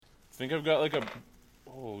think I've got like a...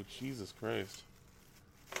 Oh, Jesus Christ.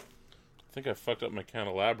 I think I fucked up my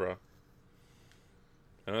candelabra.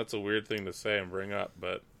 I know that's a weird thing to say and bring up,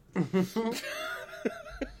 but... It's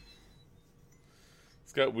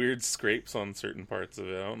got weird scrapes on certain parts of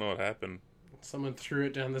it. I don't know what happened. Someone threw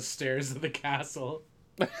it down the stairs of the castle.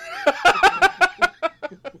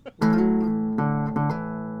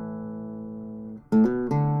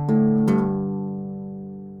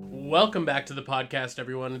 Welcome back to the podcast,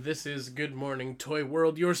 everyone. This is Good Morning Toy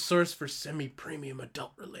World, your source for semi-premium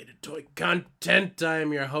adult-related toy content. I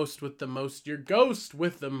am your host with the most, your ghost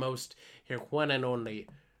with the most, your one and only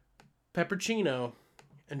Peppercino.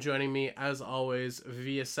 And joining me, as always,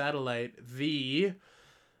 via satellite, the...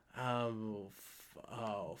 I'm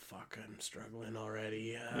struggling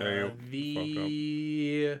already.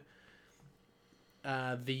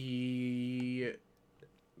 The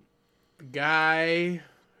guy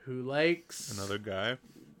who likes Another guy?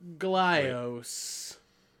 Glyos.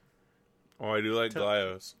 Oh, I do like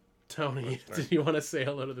Glyos. Tony, did you want to say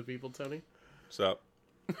hello to the people, Tony? What's up?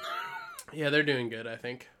 Yeah, they're doing good, I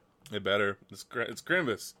think. They better. It's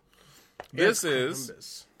Crimbus. Yes,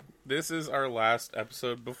 This is our last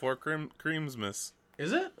episode before Creamsmas.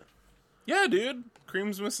 Is it? Yeah, dude.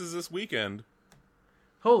 Creamsmas is this weekend.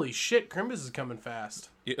 Holy shit, Crimbus is coming fast.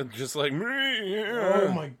 Yeah, just like me.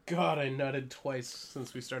 Oh my god, I nutted twice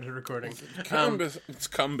since we started recording. It's Cumbus. It's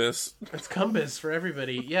Cumbus for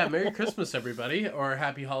everybody. Yeah, Merry Christmas, everybody, or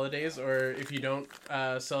Happy Holidays, or if you don't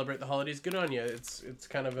celebrate the holidays, good on you. It's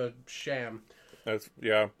kind of a sham.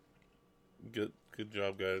 Yeah. Good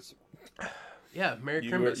job, guys. Yeah, Merry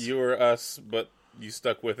Christmas. You were us, but you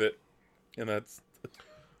stuck with it, and that's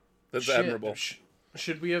admirable.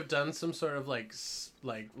 Should we have done some sort of like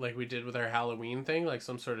we did with our Halloween thing, like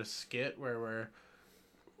some sort of skit where we're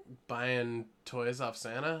buying toys off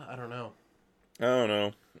Santa? I don't know.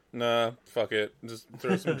 Nah, fuck it. Just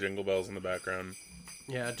throw some jingle bells in the background.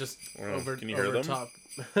 Yeah, just Can you hear them? Top.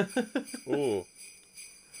 Ooh,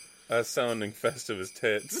 that's sounding festive as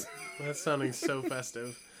tits. That's sounding so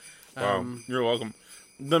festive. Wow, you're welcome.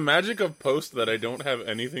 The magic of post that I don't have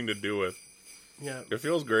anything to do with. Yeah, it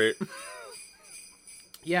feels great.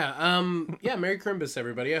 Yeah, Merry Christmas,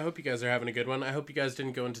 everybody. I hope you guys are having a good one. I hope you guys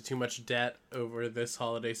didn't go into too much debt over this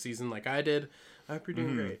holiday season like I did. I hope you're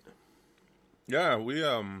doing great. Yeah, we,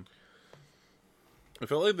 I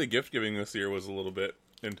felt like the gift giving this year was a little bit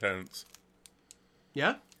intense.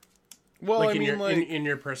 Yeah? Well, like I mean, in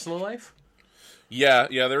your personal life? Yeah,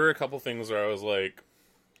 there were a couple things where I was like,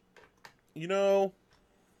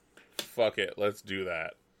 fuck it, let's do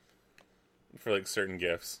that. For, like, certain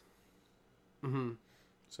gifts. Mm-hmm.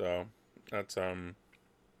 So, that's,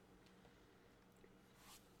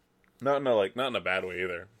 not in a bad way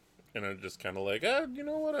either. And I'm just kind of like,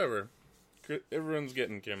 whatever. Everyone's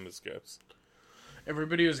getting Kim's gifts.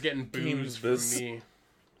 Everybody was getting booze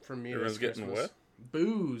from me Everyone's this getting Christmas. what?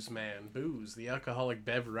 Booze, man. Booze. The alcoholic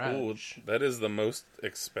beverage. Ooh, that is the most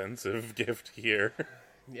expensive gift here.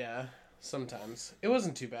 Yeah, sometimes. It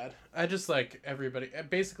wasn't too bad. I just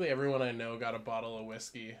basically everyone I know got a bottle of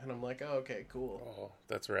whiskey, and I'm like, oh, okay, cool. Oh,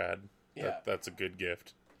 that's rad. Yeah. That's a good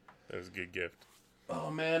gift. That was a good gift.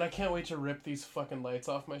 Oh, man, I can't wait to rip these fucking lights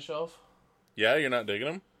off my shelf. Yeah, you're not digging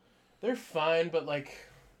them? They're fine, but,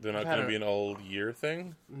 they're not going to be an all year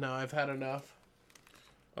thing? No, I've had enough.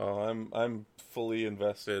 Oh, I'm fully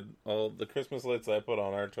invested. All the Christmas lights I put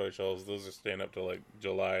on our toy shelves, those are staying up to,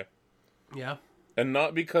 July. Yeah. And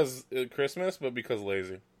not because Christmas, but because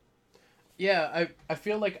lazy. Yeah, I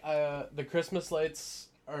feel like the Christmas lights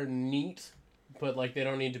are neat, but, they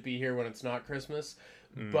don't need to be here when it's not Christmas.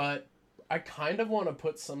 Mm. But I kind of want to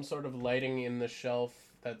put some sort of lighting in the shelf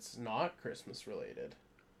that's not Christmas related.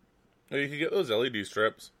 Oh, you could get those LED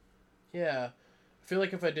strips. Yeah. I feel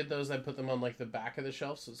like if I did those, I'd put them on, the back of the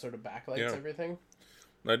shelf, so it sort of backlights everything.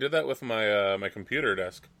 I did that with my my computer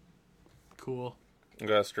desk. Cool. I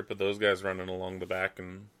got a strip of those guys running along the back,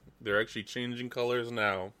 and they're actually changing colors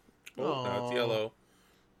now. Oh, now it's yellow.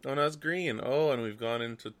 Oh, now it's green. Oh, and we've gone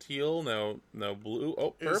into teal. Now blue.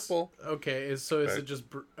 Oh, purple. Is it just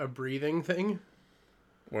a breathing thing?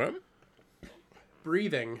 What?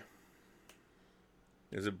 Breathing.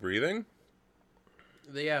 Is it breathing?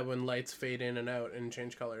 Yeah, when lights fade in and out and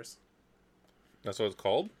change colors. That's what it's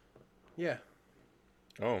called? Yeah.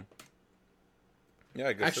 Oh. Yeah,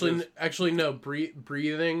 I guess Actually, no.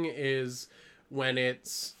 Breathing is when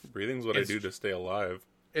it's... Breathing's what I do to stay alive.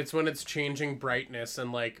 It's when it's changing brightness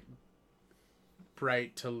and,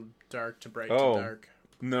 bright to dark to bright to dark.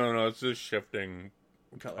 No, it's just shifting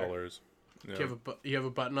colors. Yeah. You have a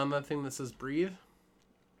button on that thing that says breathe?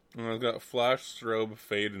 And I've got flash, strobe,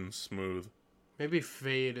 fade, and smooth. Maybe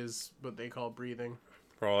fade is what they call breathing.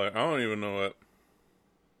 Probably. I don't even know what.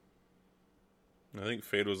 I think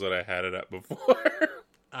fade was what I had it at before.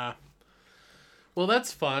 Well,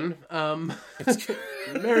 that's fun.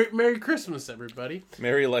 Merry Christmas, everybody.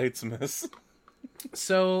 Merry Lightsmas.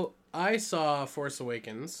 So, I saw Force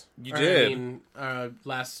Awakens. You did? I mean,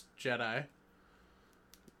 Last Jedi.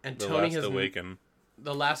 And The Tony Last has Awaken.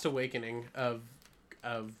 The Last Awakening of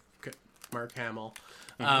Mark Hamill.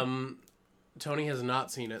 Tony has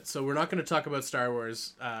not seen it, so we're not going to talk about Star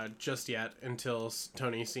Wars just yet until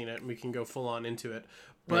Tony's seen it, and we can go full on into it.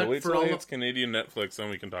 But wait for till all it's Canadian Netflix, then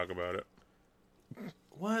we can talk about it.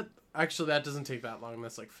 what? Actually, that doesn't take that long.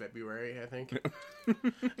 That's like February, I think.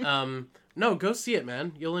 No, go see it,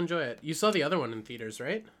 man. You'll enjoy it. You saw the other one in theaters,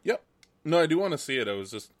 right? Yep. No, I do want to see it. I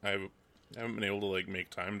haven't been able to like make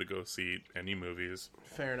time to go see any movies.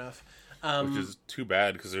 Fair enough. Which is too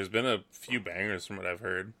bad because there's been a few bangers from what I've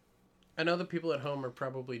heard. I know the people at home are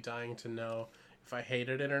probably dying to know if I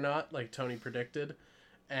hated it or not, like Tony predicted.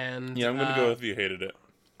 And yeah, I'm going to go with you hated it.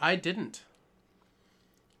 I didn't.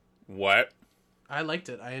 What? I liked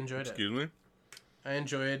it. I enjoyed it. Excuse me? I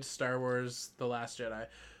enjoyed Star Wars The Last Jedi.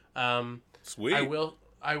 Sweet.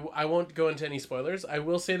 I won't go into any spoilers. I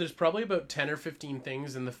will say there's probably about 10 or 15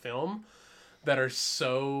 things in the film that are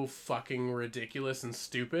so fucking ridiculous and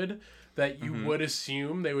stupid that you would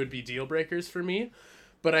assume they would be deal breakers for me.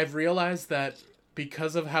 But I've realized that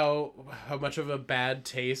because of how much of a bad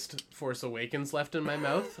taste Force Awakens left in my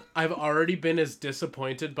mouth, I've already been as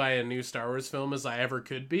disappointed by a new Star Wars film as I ever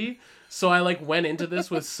could be. So I like went into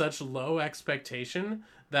this with such low expectation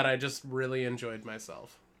that I just really enjoyed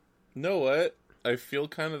myself. You know what? I feel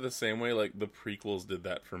kind of the same way like the prequels did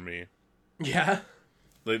that for me. Yeah?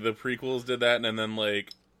 Like the prequels did that, and then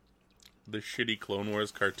like the shitty Clone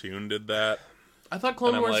Wars cartoon did that. I thought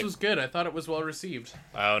Clone Wars was good. I thought it was well received.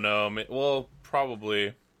 I don't know. Well,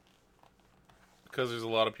 probably because there's a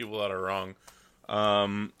lot of people that are wrong.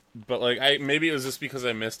 But like, maybe it was just because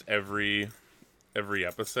I missed every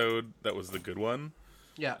episode that was the good one.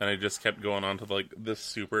 Yeah. And I just kept going on to like the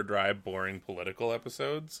super dry, boring political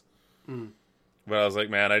episodes. But I was like,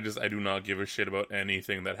 man, I do not give a shit about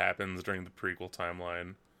anything that happens during the prequel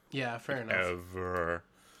timeline. Yeah, fair enough. Ever.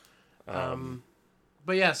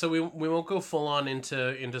 But yeah, so we won't go full on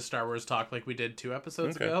into Star Wars talk like we did 2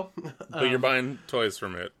 episodes ago. But you're buying toys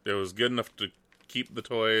from it. It was good enough to keep the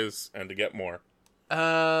toys and to get more.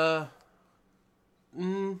 I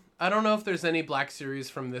don't know if there's any Black Series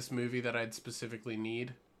from this movie that I'd specifically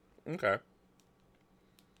need. Okay.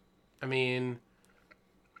 I mean,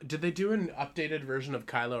 did they do an updated version of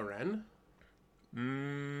Kylo Ren?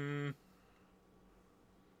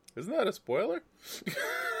 Isn't that a spoiler?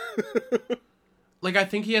 Like, I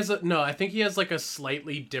think he has like a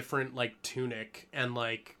slightly different, like, tunic, and,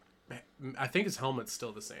 like, I think his helmet's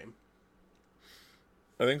still the same.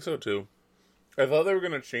 I think so, too. I thought they were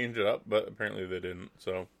going to change it up, but apparently they didn't,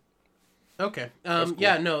 so. Okay. Cool.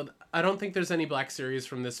 Yeah, no, I don't think there's any Black Series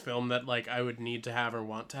from this film that, like, I would need to have or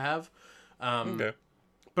want to have. Okay.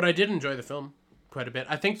 But I did enjoy the film quite a bit.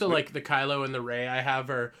 I think the Kylo and the Rey I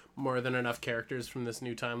have are more than enough characters from this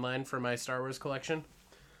new timeline for my Star Wars collection.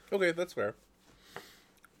 Okay, that's fair.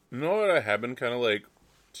 You know what I have been kind of, like,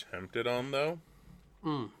 tempted on, though?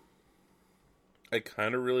 I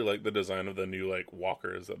kind of really like the design of the new, like,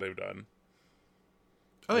 walkers that they've done.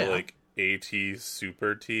 Oh, yeah. Like, AT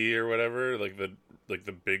Super T or whatever. Like the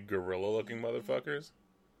big gorilla-looking motherfuckers.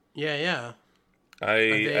 Yeah, yeah.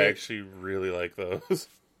 I actually really like those.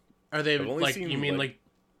 Are they, like, you mean, like,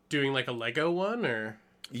 doing, like, a Lego one, or?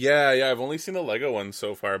 Yeah, I've only seen the Lego ones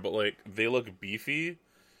so far, but, like, they look beefy,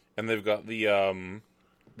 and they've got the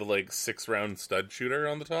like, 6-round stud shooter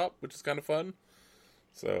on the top, which is kind of fun.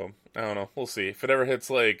 So, I don't know. We'll see. If it ever hits,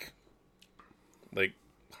 like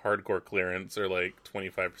hardcore clearance or, like,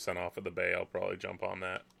 25% off at the Bay, I'll probably jump on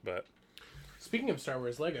that, but... Speaking of Star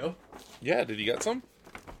Wars Lego... Yeah, did you get some?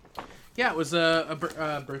 Yeah, it was a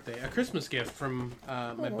Christmas gift from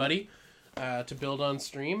my buddy to build on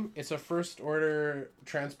stream. It's a First Order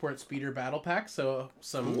Transport Speeder Battle Pack, so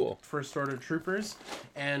some First Order troopers,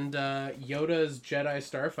 and Yoda's Jedi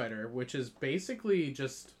Starfighter, which is basically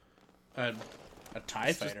just a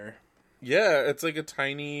TIE fighter. Yeah, it's like a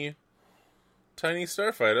tiny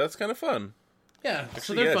starfighter. That's kind of fun. Yeah, actually,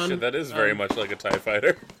 so they're fun. Shit, that is very much like a TIE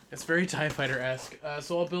fighter. It's very TIE Fighter-esque.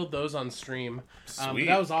 So I'll build those on stream. Sweet. But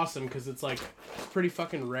that was awesome because it's like pretty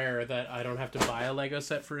fucking rare that I don't have to buy a Lego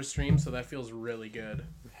set for a stream, so that feels really good.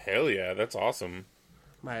 Hell yeah, that's awesome.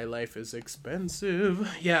 My life is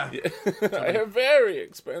expensive. Yeah. I have very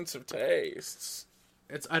expensive tastes.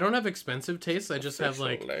 I don't have expensive tastes. I just have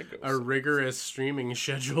like a rigorous streaming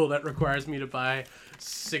schedule that requires me to buy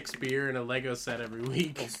 6 beer and a Lego set every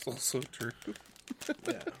week. That's also true.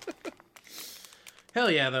 Yeah.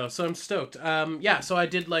 Hell yeah, though. So I'm stoked. So I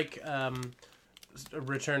did like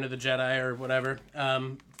Return of the Jedi or whatever.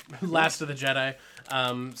 Last of the Jedi.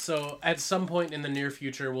 So at some point in the near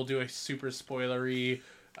future, we'll do a super spoilery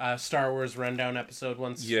Star Wars rundown episode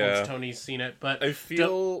once Tony's seen it. But I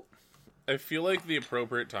feel like the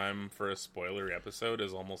appropriate time for a spoilery episode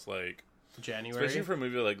is almost like January, especially for a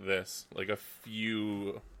movie like this, like a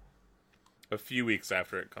few weeks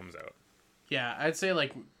after it comes out. Yeah, I'd say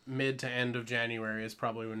like mid to end of January is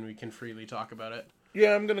probably when we can freely talk about it.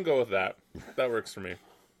 Yeah, I'm gonna go with that. That works for me.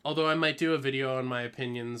 Although I might do a video on my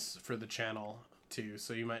opinions for the channel too,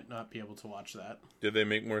 so you might not be able to watch that. Did they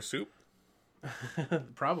make more soup?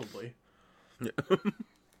 Probably. Yeah.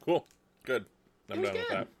 Cool. Good. I'm done with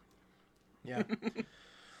that. Yeah.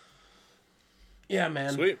 Yeah,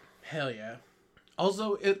 man. Sweet. Hell yeah.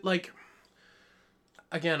 Also, it like...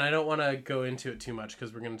 Again, I don't want to go into it too much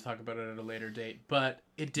because we're going to talk about it at a later date, but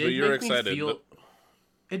it did make me feel...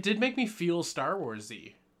 It did make me feel Star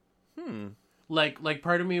Wars-y. Like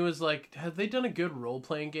part of me was like, have they done a good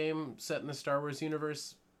role-playing game set in the Star Wars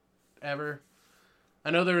universe ever? I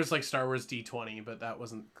know there was like Star Wars D20, but that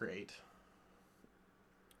wasn't great.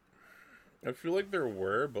 I feel like there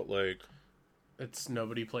were, but like... It's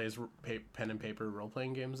nobody plays pen and paper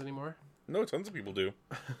role-playing games anymore? No, tons of people do.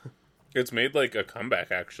 It's made like a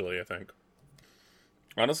comeback, actually, I think.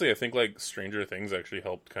 Honestly, I think like Stranger Things actually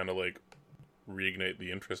helped kind of like reignite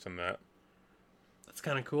the interest in that. That's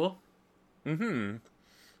kind of cool. Mm-hmm.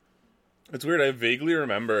 It's weird. I vaguely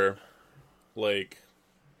remember, like,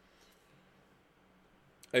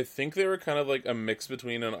 I think they were kind of like a mix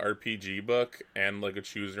between an RPG book and like a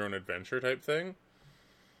choose your own adventure type thing.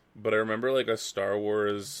 But I remember like a Star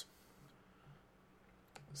Wars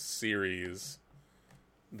series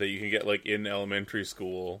that you can get like in elementary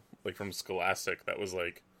school, like from Scholastic, that was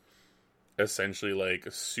like essentially like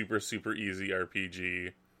a super, super easy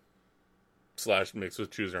RPG / mixed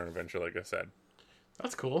with choose your own adventure, like I said.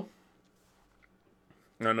 That's cool.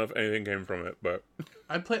 I don't know if anything came from it, but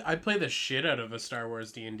I'd play the shit out of a Star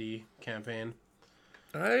Wars D&D campaign.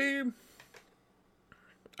 I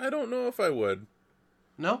don't know if I would.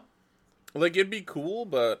 No? Like, it'd be cool,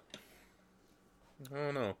 but I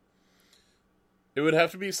don't know. It would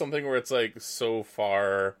have to be something where it's like so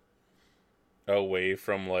far away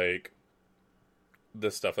from like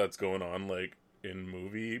the stuff that's going on like in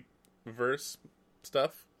movie verse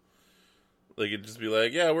stuff. Like, it'd just be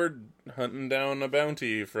like, yeah, we're hunting down a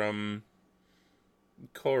bounty from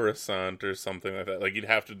Coruscant or something like that. Like, you'd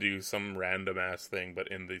have to do some random ass thing,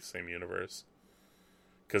 but in the same universe.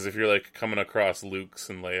 Because if you're like coming across Luke's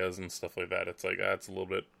and Leia's and stuff like that, it's like, that's a little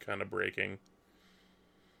bit kind of breaking.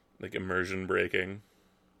 Like, immersion breaking.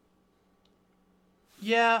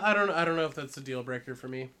 Yeah, I don't know if that's a deal breaker for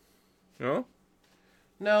me. No?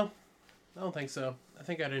 No, I don't think so. I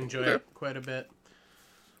think I'd enjoy it quite a bit.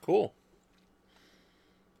 Cool.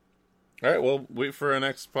 Alright, well, wait for our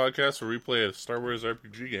next podcast where we play a Star Wars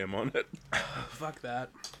RPG game on it. Fuck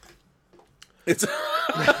that. It's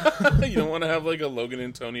You don't want to have like a Logan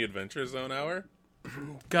and Tony Adventure Zone hour?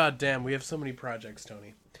 God damn, we have so many projects,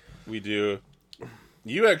 Tony. We do.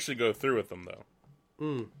 You actually go through with them,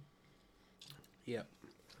 though. Yep.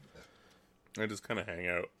 I just kind of hang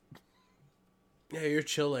out. Yeah, you're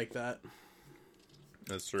chill like that.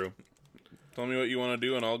 That's true. Tell me what you want to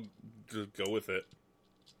do, and I'll just go with it.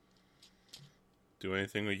 Do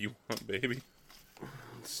anything that you want, baby.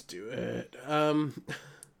 Let's do it.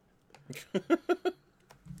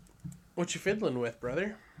 What you fiddling with,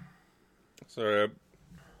 brother? Sorry.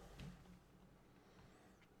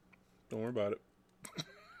 Don't worry about it.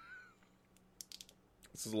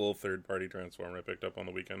 This is a little third-party Transformer I picked up on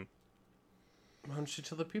the weekend. Why don't you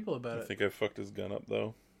tell the people about it? I think I fucked his gun up,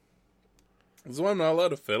 though. This is why I'm not allowed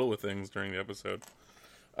to fiddle with things during the episode.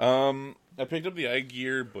 I picked up the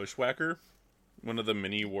iGear Bushwhacker, one of the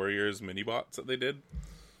Mini Warriors mini-bots that they did.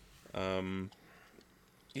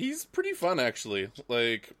 He's pretty fun, actually.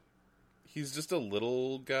 Like, he's just a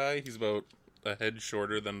little guy. He's about a head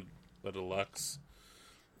shorter than the Deluxe.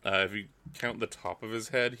 If you count the top of his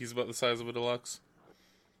head, he's about the size of a Deluxe.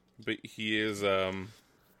 But he is, I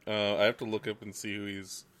have to look up and see who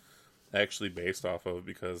he's actually based off of,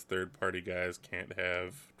 because third-party guys can't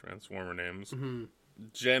have Transformer names. Mm-hmm.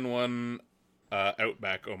 Gen 1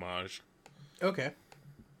 Outback homage. Okay.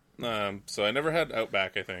 So I never had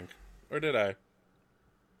Outback, I think. Or did I?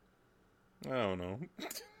 I don't know.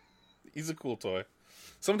 He's a cool toy.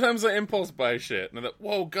 Sometimes I impulse buy shit, and I'm like,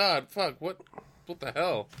 whoa, God, fuck, what? What the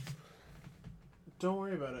hell? Don't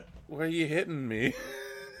worry about it. Why are you hitting me?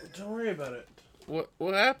 Don't worry about it.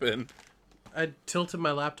 What happened? I tilted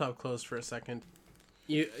my laptop closed for a second.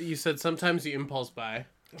 You said sometimes you impulse buy.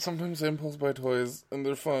 Sometimes I impulse buy toys, and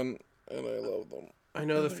they're fun, and I love them. I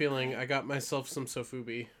know the feeling. I got myself some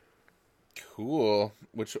Sofubi. Cool.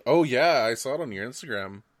 Oh yeah, I saw it on your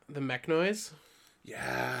Instagram. The mech noise?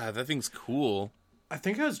 Yeah, that thing's cool. I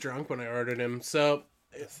think I was drunk when I ordered him, so...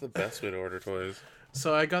 It's the best way to order toys.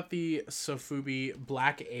 So I got the Sofubi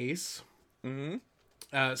Black Ace.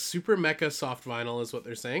 Mm-hmm. Super Mecha Soft Vinyl is what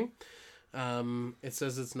they're saying. It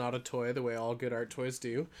says it's not a toy the way all good art toys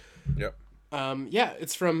do. Yep. Yeah,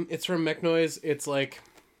 it's from Mech Noise. It's like...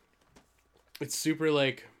 It's super,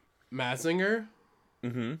 like, Mazinger.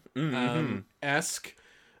 Esque.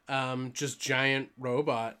 Just giant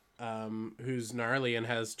robot. Who's gnarly and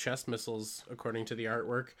has chest missiles according to the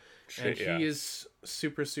artwork. And he is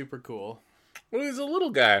super, super cool. Well, he's a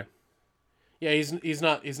little guy. Yeah, he's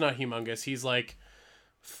not humongous. He's like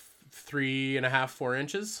 3.5, 4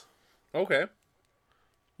 inches. Okay.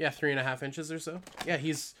 Yeah, 3.5 inches or so. Yeah,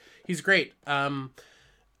 he's great.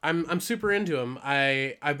 I'm super into him.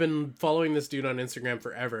 I've been following this dude on Instagram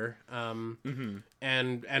forever.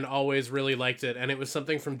 And always really liked it. And it was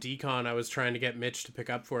something from Decon I was trying to get Mitch to pick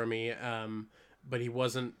up for me. But he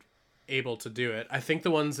wasn't able to do it. I think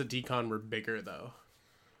the ones at Decon were bigger though.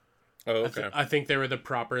 Oh, okay. I think they were the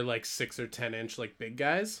proper like 6 or 10 inch like big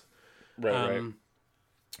guys. Right.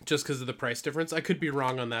 Just because of the price difference. I could be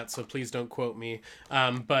wrong on that, so please don't quote me.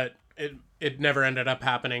 But it never ended up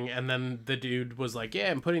happening. And then the dude was like,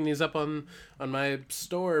 yeah, I'm putting these up on my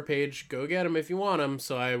store page. Go get them if you want them.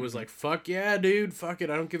 So I was like, fuck yeah, dude. Fuck it.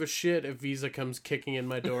 I don't give a shit if Visa comes kicking in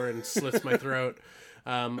my door and slits my throat.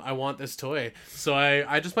 I want this toy. So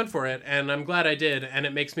I just went for it, and I'm glad I did. And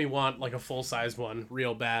it makes me want like a full-size one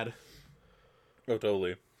real bad. Oh,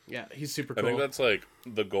 totally. Yeah, he's super cool. I think that's like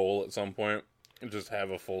the goal at some point. Just have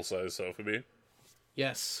a full-size Sofubi.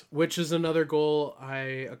 Yes, which is another goal I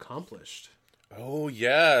accomplished. Oh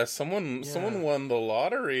yeah, someone won the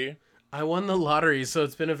lottery. I won the lottery, so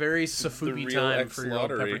it's been a very Sofubi time for your old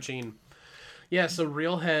Peppercine. Yeah, so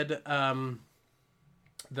Reelhead,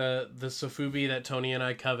 the Sofubi that Tony and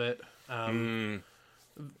I covet, that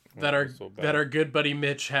our good buddy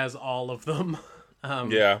Mitch has all of them.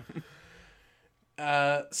 Yeah.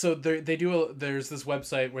 So there's this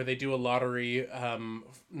website where they do a lottery,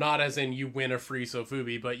 not as in you win a free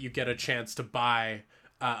Sofubi, but you get a chance to buy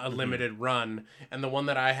a limited run. And the one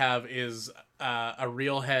that I have is a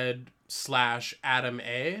Reelhead / Atom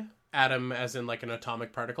A. Atom as in like an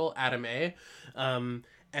atomic particle, Atom A. And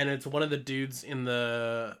it's one of the dudes in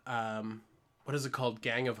the, what is it called?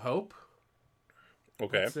 Gang of Hope?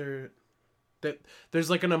 Okay. There's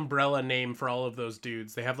like an umbrella name for all of those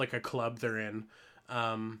dudes. They have like a club they're in.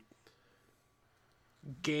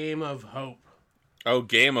 Game of Hope. Oh,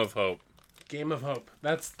 Game of Hope. Game of Hope.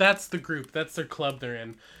 That's the group. That's their club they're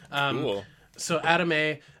in. Cool. So Adam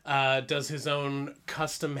A does his own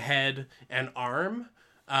custom head and arm.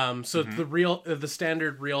 So the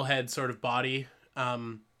standard Reelhead sort of body,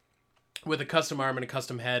 with a custom arm and a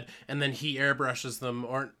custom head, and then he airbrushes them,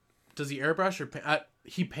 or does he airbrush or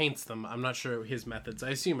he paints them? I'm not sure his methods.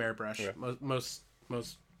 I assume airbrush. Yeah. Most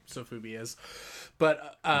Sofubi is,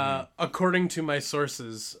 but according to my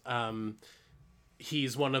sources,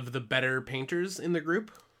 he's one of the better painters in the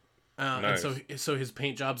group. Nice. And so his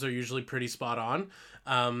paint jobs are usually pretty spot on.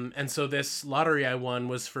 And so this lottery I won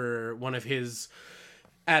was for one of his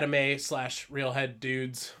Atom A / Reelhead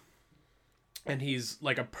dudes. And he's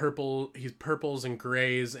like he's purples and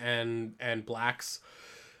grays and blacks.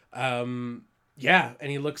 Yeah,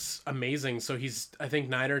 and he looks amazing. So he's, I think,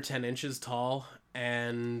 9 or 10 inches tall.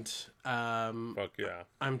 And fuck yeah.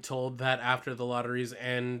 I'm told that after the lotteries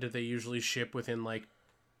end, they usually ship within like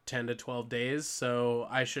 10 to 12 days. So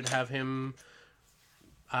I should have him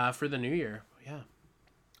for the new year. Yeah.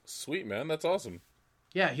 Sweet, man. That's awesome.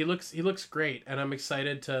 Yeah, he looks great, and I'm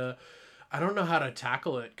excited to. I don't know how to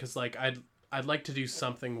tackle it because like I'd like to do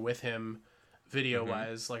something with him, video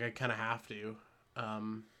wise. Like I kind of have to.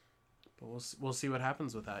 But we'll see what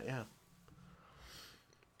happens with that. Yeah.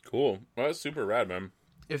 Cool. Well, that's super rad, man.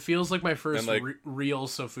 It feels like my first real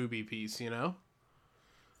Sofubi piece, you know?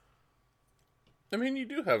 I mean, you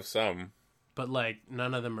do have some. But, like,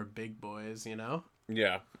 none of them are big boys, you know?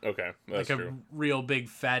 Yeah, okay. That's like true. A real big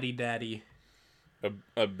fatty daddy.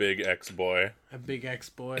 A big ex-boy. A big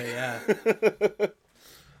ex-boy, yeah.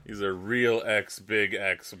 He's a real big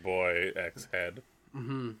ex-boy, ex-head.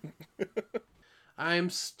 Mm-hmm. I'm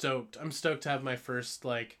stoked. I'm stoked to have my first,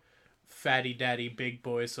 like, fatty daddy big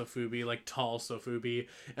boy Sofubi, like tall Sofubi,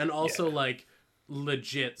 and also like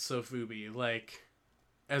legit Sofubi, like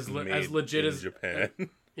as Made legit in as Japan.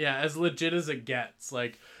 yeah, as legit as it gets.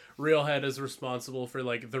 Like Railhead is responsible for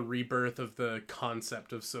like the rebirth of the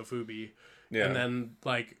concept of Sofubi. Yeah. And then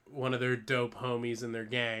like one of their dope homies in their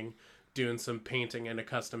gang doing some painting and a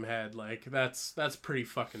custom head. Like that's pretty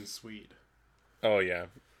fucking sweet. Oh yeah.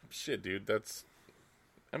 Shit, dude, that's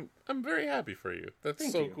I'm very happy for you. That's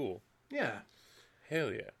Thank so you. cool. Yeah.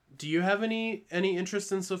 Hell yeah. Do you have any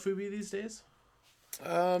interest in Sofubi these days?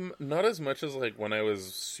 Not as much as like when I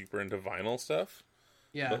was super into vinyl stuff.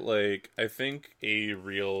 Yeah. But like I think a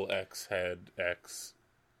real X head X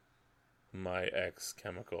my X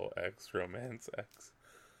chemical X romance X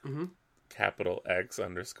capital X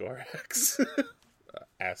underscore X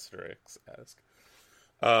asterisk ask.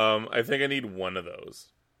 I think I need one of those.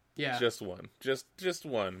 Yeah. Just one. Just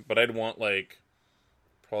one. But I'd want like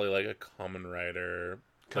probably like a Kamen Rider,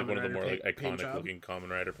 like one of the more like iconic looking Kamen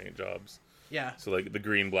Rider paint jobs. Yeah. So like the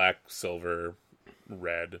green, black, silver,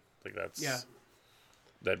 red. Like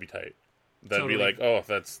that'd be tight. That'd be like, oh,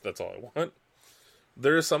 that's all I want.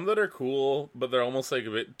 There are some that are cool, but they're almost like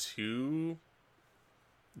a bit too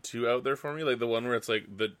out there for me. Like the one where it's like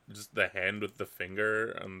just the hand with the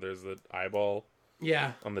finger and there's the eyeball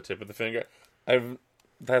on the tip of the finger.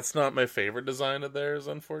 That's not my favorite design of theirs,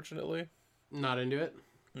 unfortunately. Not into it?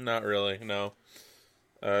 Not really, no.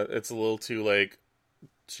 It's a little too like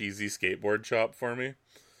cheesy skateboard shop for me.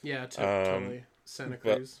 Yeah, totally. Santa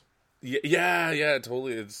Cruz. Yeah,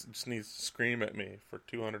 totally. It just needs to scream at me for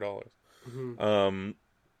 $200.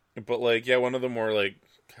 But like, yeah, one of the more like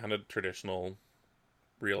kind of traditional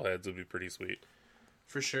real heads would be pretty sweet.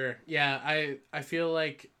 For sure. Yeah, I feel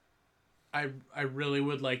like I really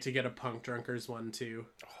would like to get a Punk Drunkers one too.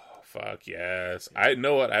 Oh, fuck yes. I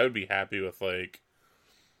know what I would be happy with, like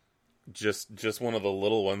just one of the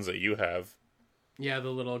little ones that you have. Yeah, the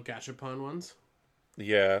little gachapon ones.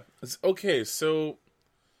 Yeah. Okay, so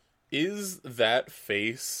is that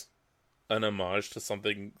face an homage to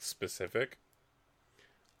something specific?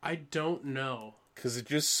 I don't know. Because it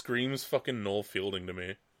just screams fucking Noel Fielding to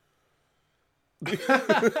me.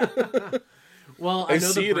 Well, I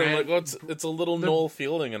see it and I'm like, oh, it's a little Noel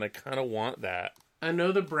Fielding, and I kind of want that. I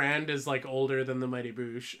know the brand is like older than the Mighty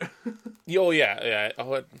Boosh. Oh, yeah.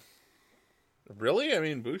 Oh, really? I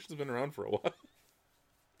mean, Boosh has been around for a while.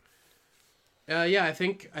 Yeah, I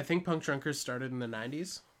think Punk Drunkers started in the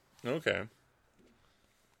 90s. Okay.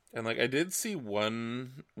 And like I did see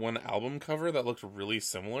one album cover that looked really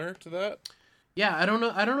similar to that. Yeah, I don't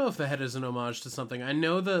know if the head is an homage to something. I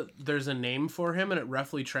know that there's a name for him and it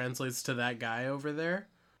roughly translates to that guy over there.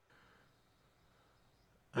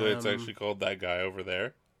 But it's actually called That Guy Over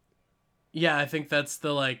There. Yeah, I think that's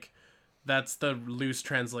the loose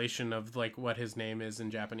translation of like what his name is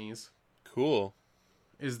in Japanese. Cool.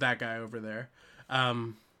 Is That Guy Over There.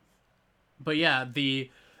 But yeah, the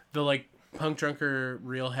like Punk Drunker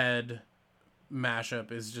Real Head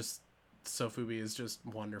mashup is just Sofubi is just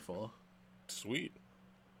wonderful. Sweet.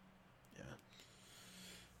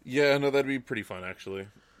 Yeah, no, that'd be pretty fun actually.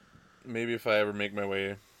 Maybe if I ever make my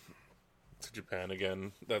way to Japan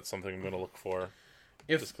again, that's something I'm gonna look for.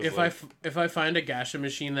 If I find a gacha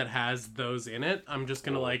machine that has those in it, I'm just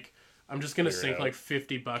gonna sink like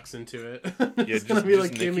 $50 into it. It's gonna be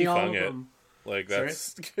like, give me all of them. Like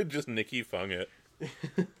that's just Nicky Fung it.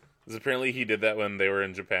 Because apparently he did that when they were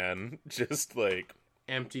in Japan. Just like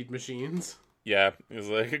emptied machines. Yeah, it was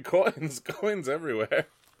like coins everywhere.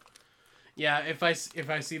 Yeah, if I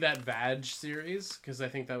see that Vag series, because I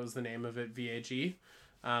think that was the name of it, VAG.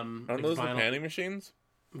 Aren't like those the panty machines?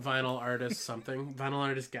 Vinyl Artist something. Vinyl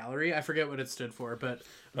Artist Gallery. I forget what it stood for, but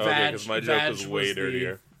Vag. Because my joke was way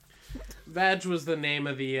dirtier. Vag was the name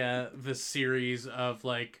of the series of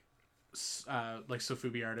like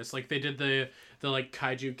Sofubi artists. Like they did the like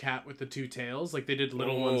kaiju cat with the two tails. Like they did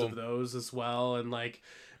little ones of those as well. And like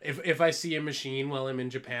if I see a machine while I'm in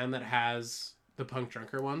Japan that has the Punk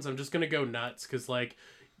Drunker ones, I'm just gonna go nuts because like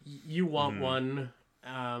you want one.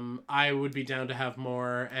 I would be down to have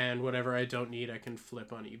more, and whatever I don't need, I can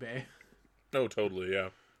flip on eBay. Oh, totally, yeah.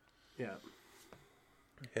 Yeah.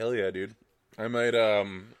 Hell yeah, dude. I might,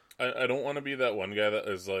 I don't want to be that one guy that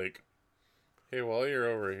is like, hey, while you're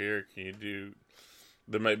over here, can you do...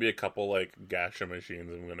 There might be a couple, like, gacha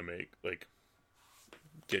machines I'm gonna make, like,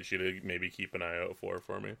 get you to maybe keep an eye out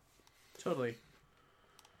for me. Totally.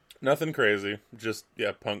 Nothing crazy. Just,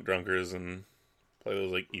 yeah, Punk Drunkers and play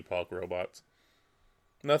those, like, Epoch robots.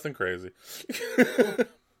 Nothing crazy.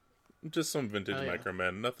 Just some vintage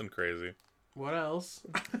Micromen. Nothing crazy. What else?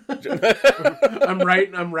 I'm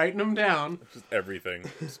writing them down. Just everything.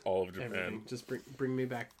 Just all of Japan. Everything. Just bring me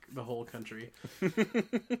back the whole country.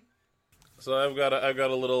 So I've got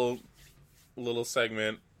a little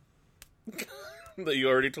segment that you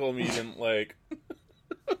already told me you didn't like.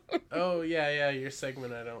 Oh yeah, your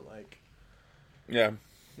segment I don't like. Yeah.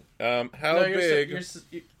 How big?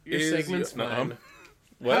 Your segment's fine.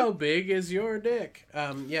 What? How big is your dick?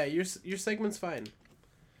 Yeah, your segment's fine.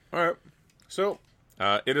 All right. So,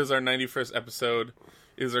 it is our 91st episode.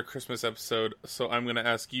 It is our Christmas episode. So I'm gonna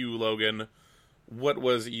ask you, Logan, what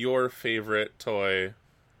was your favorite toy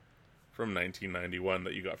from 1991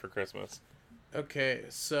 that you got for Christmas? Okay,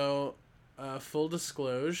 so full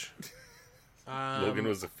disclosure, Logan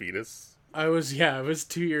was a fetus. I was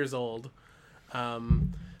 2 years old.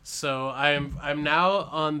 So I'm now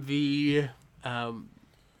on the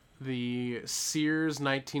Sears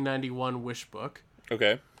 1991 wish book.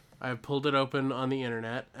 Okay. I've pulled it open on the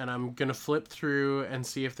internet, and I'm gonna flip through and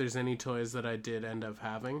see if there's any toys that I did end up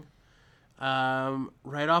having.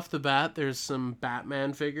 Right off the bat, there's some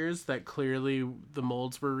Batman figures that clearly the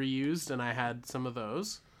molds were reused, and I had some of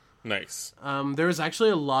those. Nice. There was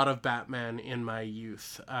actually a lot of Batman in my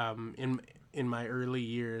youth. In my early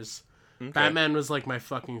years, okay. Batman was like my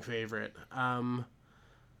fucking favorite. And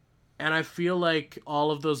I feel like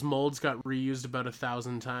all of those molds got reused about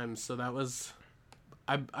 1,000 times. So that was,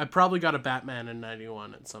 I probably got a Batman in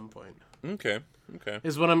 91 at some point. Okay.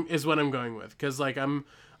 Is what I'm going with, because like I'm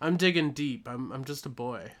digging deep. I'm just a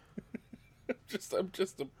boy. I'm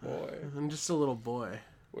just a boy. I'm just a little boy.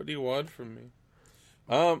 What do you want from me?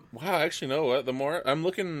 Wow, actually, you know what? The more I'm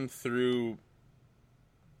looking through,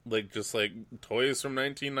 just toys from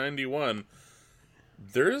 1991,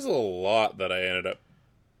 there's a lot that I ended up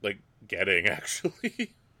getting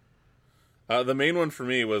actually. The main one for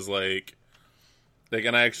me was and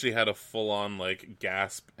I actually had a full on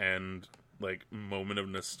gasp and moment of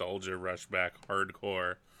nostalgia rush back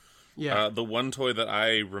hardcore. Yeah. The one toy that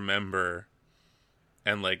I remember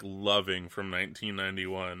and loving from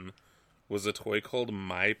 1991 was a toy called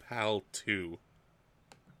My Pal 2.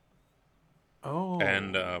 Oh.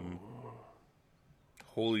 And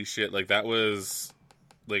holy shit, that was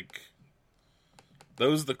that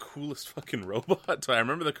was the coolest fucking robot toy. I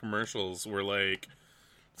remember the commercials were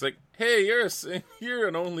it's hey, you're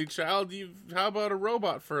an only child. How about a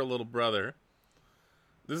robot for a little brother?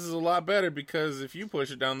 This is a lot better because if you push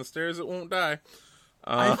it down the stairs, it won't die.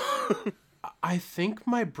 I think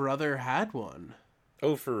my brother had one.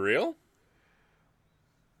 Oh, for real?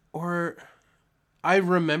 Or I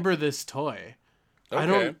remember this toy.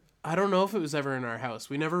 Okay. I don't know if it was ever in our house.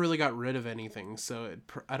 We never really got rid of anything, so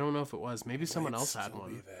I don't know if it was. Maybe someone else had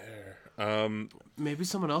one. Be there. Maybe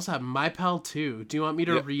someone else had My Pal 2. Do you want me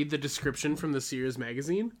to read the description from the Sears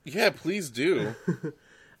magazine? Yeah, please do.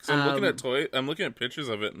 So I'm looking at pictures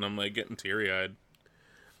of it, and I'm getting teary-eyed.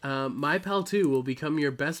 My Pal 2 will become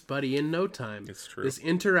your best buddy in no time. It's true. This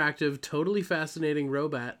interactive, totally fascinating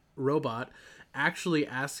robot actually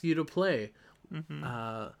asks you to play.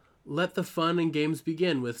 Mm-hmm. Let the fun and games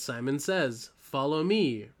begin with Simon Says, Follow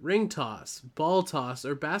Me, Ring Toss, Ball Toss,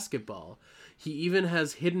 or Basketball. He even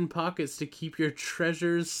has hidden pockets to keep your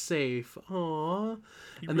treasures safe. Aww.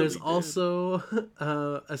 And there's also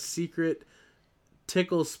a secret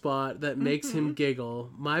tickle spot that makes him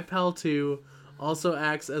giggle. My Pal 2 also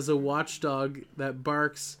acts as a watchdog that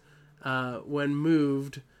barks when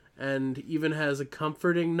moved, and even has a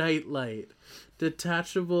comforting nightlight.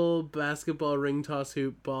 Detachable basketball ring toss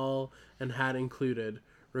hoop, ball, and hat included.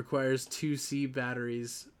 Requires 2C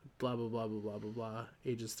batteries, blah, blah, blah, blah, blah, blah, blah.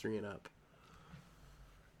 Ages 3 and up.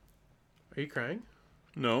 Are you crying?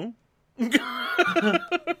 No.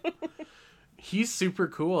 He's super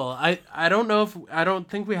cool. I don't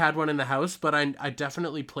think we had one in the house, but I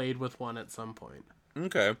definitely played with one at some point.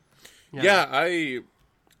 Okay. Yeah,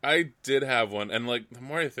 I did have one, and the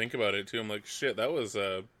more I think about it too, I'm shit, that was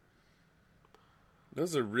a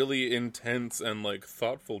really intense and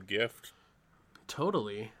thoughtful gift.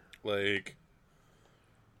 Totally. Holy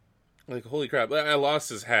crap. I lost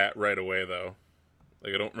his hat right away though.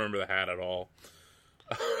 I don't remember the hat at all.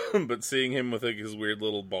 But seeing him with his weird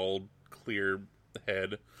little bald clear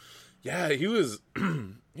head. Yeah, he was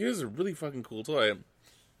a really fucking cool toy.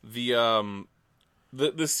 The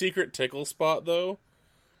secret tickle spot though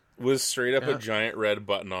was straight up a giant red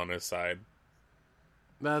button on his side.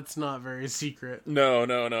 That's not very secret. No.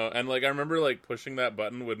 And I remember pushing that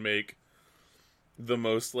button would make the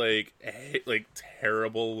most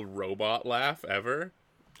terrible robot laugh ever.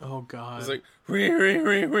 Oh god. It's wee,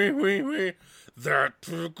 that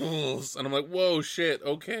tickles. And I'm whoa, shit,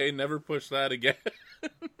 okay, never push that again.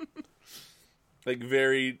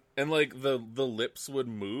 Very, and the lips would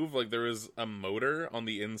move, there was a motor on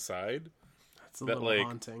the inside. That's a little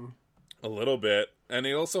haunting. A little bit. And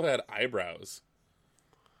he also had eyebrows.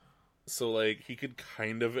 So, like, he could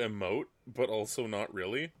kind of emote, but also not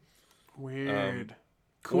really. Weird.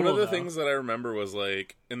 Cool, one of the though. things that I remember was,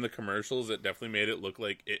 like, in the commercials, it definitely made it look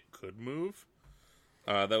like it could move.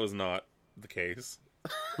 That was not the case.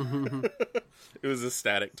 It was a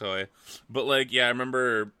static toy. But, like, yeah, I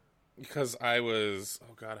remember, because I was,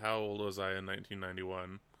 oh god, how old was I in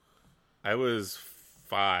 1991? I was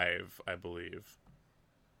 5, I believe.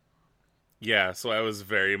 Yeah, so I was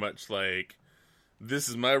very much like, this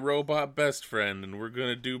is my robot best friend, and we're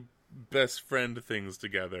gonna do best friend things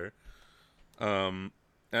together.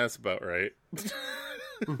 That's about right.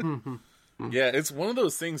 Yeah, it's one of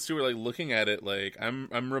those things too, where, like, looking at it, like,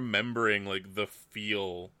 I'm remembering, like, the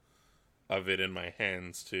feel of it in my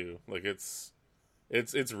hands too. Like, it's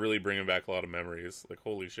really bringing back a lot of memories. Like,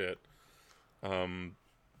 holy shit.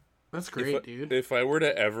 That's great, dude. If I were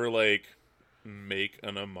to ever, like, make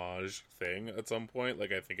an homage thing at some point,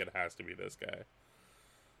 like, I think it has to be this guy.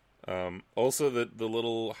 Also, the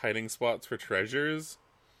little hiding spots for treasures,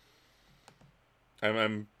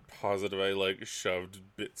 I'm positive I, like, shoved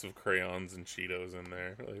bits of crayons and Cheetos in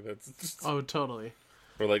there. Like, that's just... Oh, totally.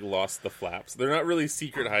 Or, like, lost the flaps. They're not really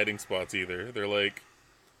secret hiding spots either. They're, like...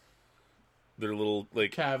 They're little,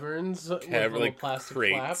 like... Caverns with little like, plastic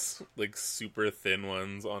crates. flaps. Like, super thin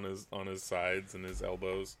ones on his sides and his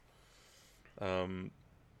elbows.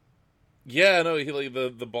 Yeah, no, he, like,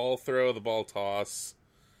 the ball throw, the ball toss.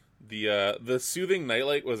 The soothing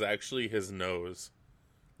nightlight was actually his nose.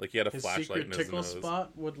 Like, he had a flashlight in his tickle nose.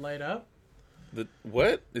 spot would light up. The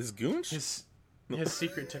what is Goonch? His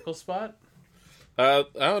secret tickle spot. I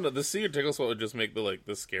don't know. The secret tickle spot would just make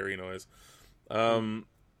the scary noise.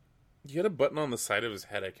 He had a button on the side of his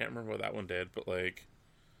head. I can't remember what that one did, but, like,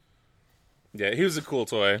 yeah, he was a cool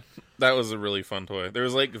toy. That was a really fun toy. There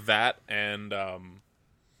was, like, that, and I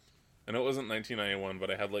know it wasn't 1991, but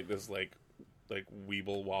I had, like, this like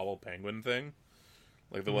Weeble Wobble penguin thing.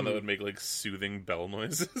 Like, the one that would make, like, soothing bell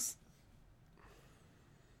noises.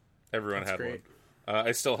 Everyone had great. one.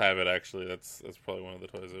 I still have it, actually. That's probably one of the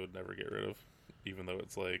toys I would never get rid of. Even though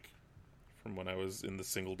it's, like, from when I was in the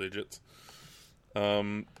single digits.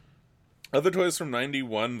 Other toys from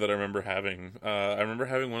 91 that I remember having. I remember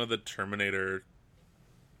having one of the Terminator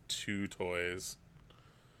 2 toys.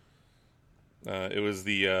 It was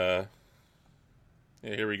the... yeah,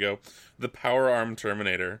 here we go. The Power Arm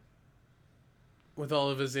Terminator. With all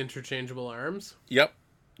of his interchangeable arms? Yep.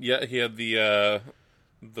 Yeah, he had the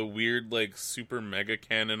weird, like, super mega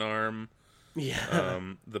cannon arm. Yeah.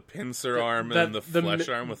 The pincer arm, and the flesh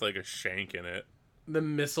arm with, like, a shank in it. The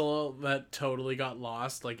missile that totally got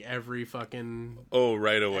lost, like, every fucking... Oh,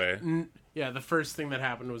 right away. Yeah, the first thing that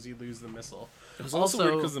happened was you lose the missile. It was also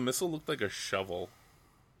weird because the missile looked like a shovel.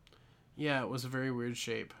 Yeah, it was a very weird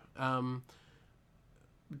shape.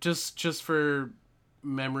 Just for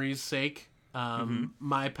memory's sake,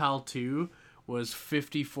 My Pal 2 was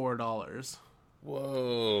 $54.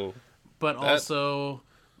 Whoa. But also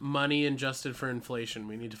money adjusted for inflation.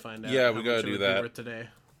 We need to find out. Yeah, we gotta do that. Worth today.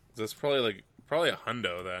 That's probably a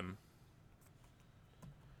hundo then.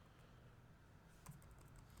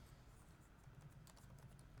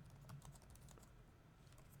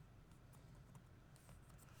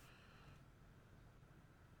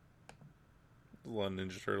 A lot of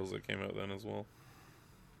Ninja Turtles that came out then as well.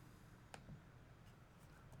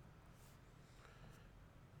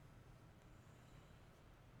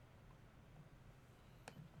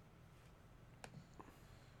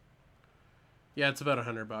 Yeah, it's about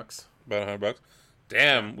 $100. About $100.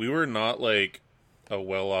 Damn, we were not, like, a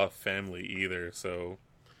well-off family either. So,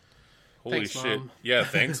 holy thanks, shit! Mom. Yeah,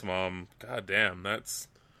 thanks, Mom. God damn, that's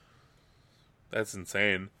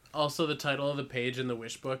insane. Also, the title of the page in the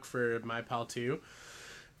wish book for My Pal 2,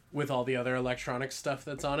 with all the other electronic stuff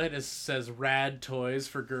that's on it, says "Rad Toys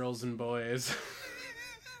for Girls and Boys."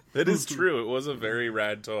 That is true. It was a very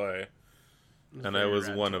rad toy, and I was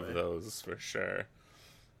one toy. of those for sure.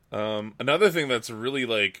 Another thing that's really,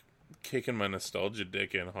 like, kicking my nostalgia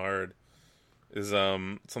dick in hard is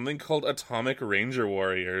something called Atomic Ranger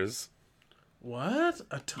Warriors. What?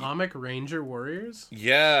 Atomic Ranger Warriors?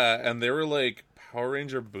 Yeah, and they were like Power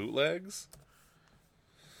Ranger bootlegs.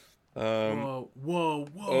 Whoa!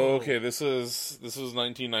 Okay, this was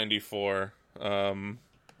 1994.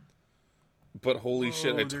 But holy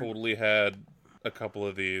shit, I totally had a couple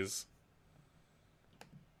of these.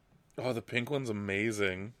 Oh, the pink one's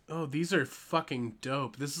amazing. Oh, these are fucking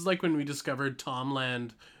dope. This is like when we discovered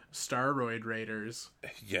Tomland Staroid Raiders.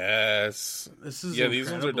 Yes. This is these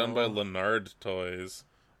ones are done by Leonard Toys.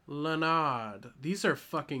 Leonard. These are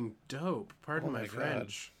fucking dope. Pardon my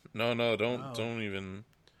French. God. No, don't even.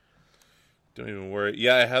 Don't even worry.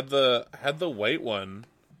 Yeah, I had the white one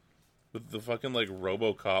with the fucking like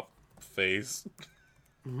RoboCop face.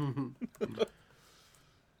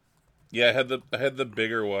 Yeah, I had the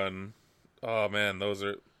bigger one. Oh man, those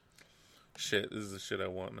are shit. This is the shit I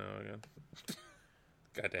want now again.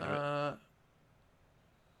 God damn it.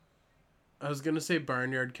 I was gonna say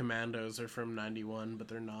Barnyard Commandos are from 91, but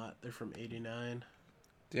they're not. They're from 89.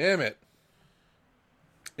 Damn it.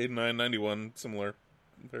 89, 91, similar.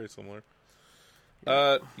 Very similar.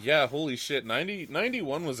 Yeah, holy shit.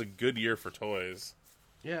 91 was a good year for toys.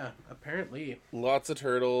 Yeah, apparently. Lots of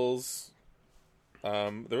Turtles.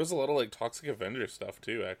 There was a lot of like Toxic Avenger stuff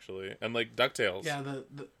too, actually. And like DuckTales.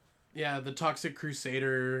 Yeah, the Toxic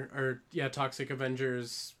Crusader Toxic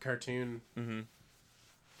Avengers cartoon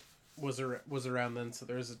was around then, so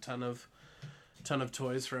there was a ton of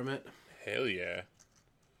toys from it. Hell yeah.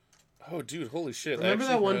 Oh, dude, holy shit. Remember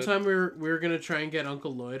that one time we were going to try and get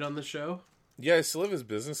Uncle Lloyd on the show? Yeah, I still have his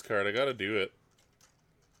business card. I gotta do it.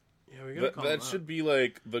 Yeah, we gotta call him That up. should be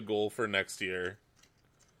like the goal for next year.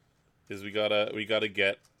 Is we gotta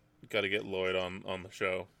get Lloyd on the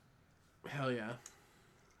show. Hell yeah.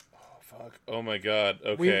 Oh fuck. Oh my god.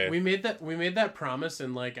 Okay. We made that promise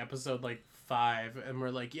in like episode like 5, and we're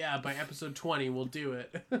like, yeah, by episode 20 we'll do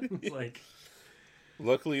it. It's like,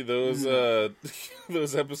 luckily those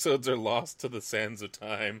those episodes are lost to the sands of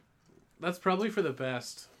time. that's probably for the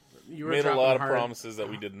best. You were made a lot of hard. promises that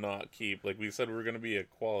we did not keep. Like we said, we were going to be a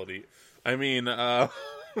quality. I mean,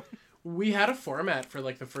 we had a format for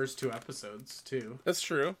like the first 2 episodes too. that's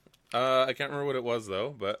true. I can't remember what it was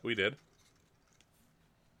though, but we did.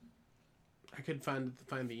 I could find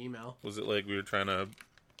the email. Was it like we were trying to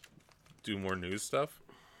do more news stuff?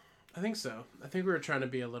 I think so. I think we were trying to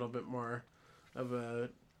be a little bit more of a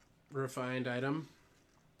refined item.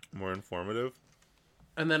 More informative?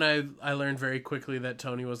 And then I learned very quickly that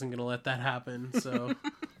Tony wasn't going to let that happen, so...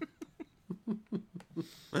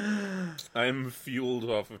 I'm fueled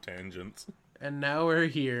off of tangents. And now we're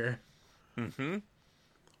here. Mm-hmm.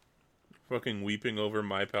 Fucking weeping over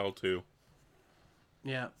My Pal 2.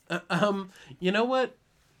 Yeah. You know what?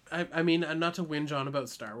 I mean, not to whinge on about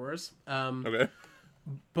Star Wars. Okay.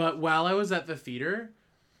 But while I was at the theater,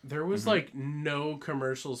 there was, like, no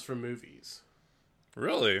commercials for movies.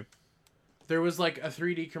 Really? There was, like, a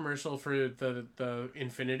 3D commercial for the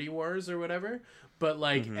Infinity Wars or whatever, but,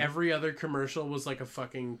 like, every other commercial was, like, a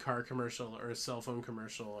fucking car commercial or a cell phone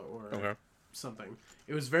commercial or something.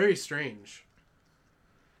 It was very strange.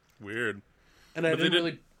 Weird. And I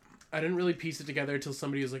didn't really piece it together until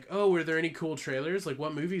somebody was like, oh, were there any cool trailers? Like,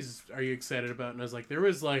 what movies are you excited about? And I was like, there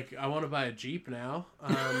was, like, I want to buy a Jeep now.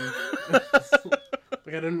 Like,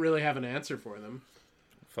 I didn't really have an answer for them.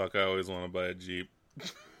 Fuck, I always want to buy a Jeep.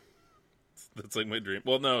 That's like my dream.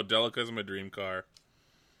 Well, no, Delica's my dream car.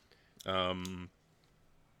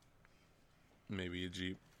 Maybe a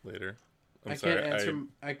Jeep later. I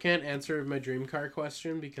can't answer my dream car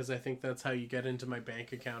question because I think that's how you get into my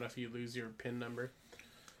bank account if you lose your PIN number.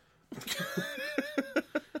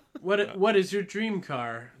 What is your dream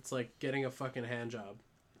car? It's like getting a fucking hand job.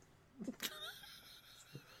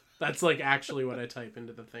 That's like actually what I type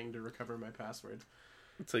into the thing to recover my password.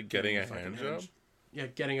 It's like getting a hand job? Yeah,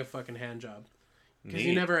 getting a fucking hand job. Because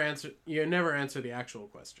you never answer the actual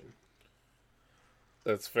question.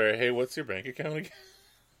 That's fair. Hey, what's your bank account again?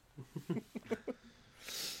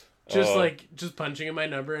 Just punching in my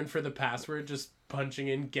number, and for the password, just punching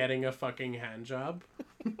in getting a fucking hand job.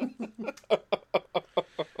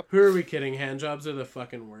 Who are we kidding? Hand jobs are the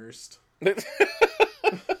fucking worst. I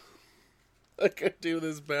could do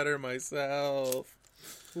this better myself.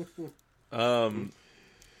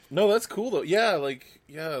 No, that's cool though. Yeah,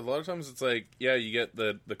 a lot of times it's like, yeah, you get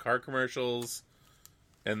the car commercials,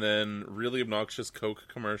 and then really obnoxious Coke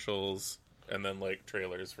commercials, and then like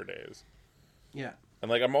trailers for days. Yeah.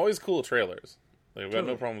 And like I'm always cool with trailers. Like I've got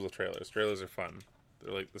no problems with trailers. Trailers are fun.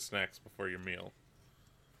 They're like the snacks before your meal.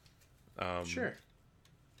 Sure.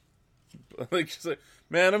 Like just like,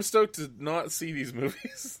 man, I'm stoked to not see these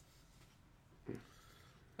movies.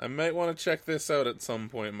 I might want to check this out at some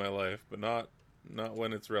point in my life, but not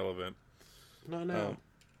when it's relevant. No.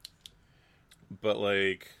 But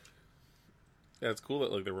like, yeah, it's cool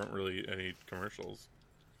that like there weren't really any commercials.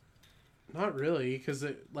 Not really, because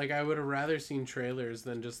like I would have rather seen trailers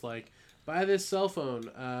than just like buy this cell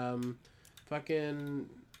phone. Fucking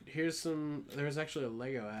here's some. There was actually a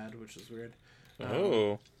Lego ad, which is weird.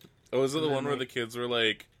 Is it the one where the kids were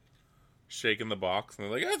like shaking the box and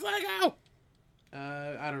they're like, "It's Lego"?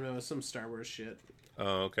 I don't know, some Star Wars shit.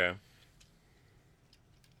 Oh, okay.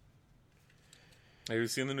 Have you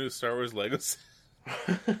seen the new Star Wars Legos?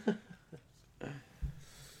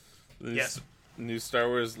 Yes. New Star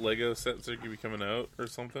Wars Lego sets are going to be coming out or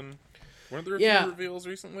something. Weren't there a few reveals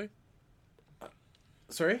recently?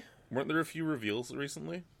 Sorry? Weren't there a few reveals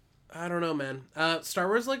recently? I don't know, man. Star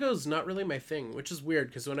Wars Lego is not really my thing, which is weird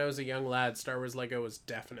because when I was a young lad, Star Wars Lego was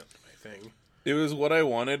definitely my thing. It was what I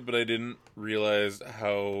wanted, but I didn't realize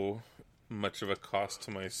how much of a cost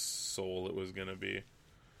to my soul it was going to be.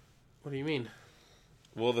 What do you mean?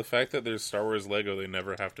 Well, the fact that there's Star Wars Lego, they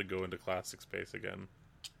never have to go into classic space again.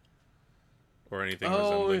 Or anything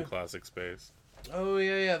resembling classic space. Oh,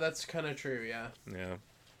 yeah, that's kind of true, yeah. Yeah.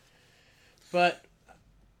 But...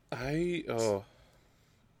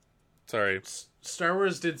 Sorry. Star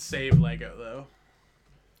Wars did save Lego, though.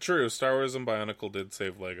 True, Star Wars and Bionicle did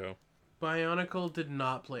save Lego. Bionicle did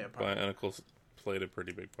not play a part. Bionicle played a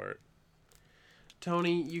pretty big part.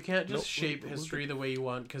 Tony, you can't just shape history the way you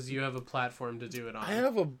want because you have a platform to do it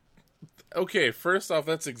on. Okay, first off,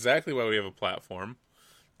 that's exactly why we have a platform.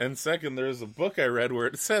 And second, there's a book I read where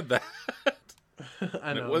it said that.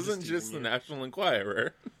 I know. It wasn't just the National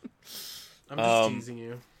Enquirer. I'm just teasing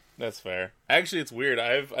you. That's fair. Actually, it's weird.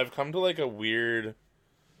 I've come to like a weird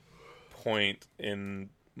point in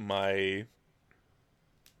my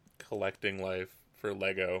collecting life for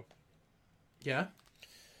Lego. Yeah?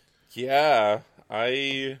 Yeah,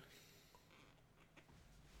 Man,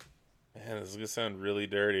 this is gonna sound really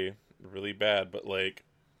dirty, really bad, but like,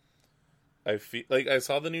 I feel like I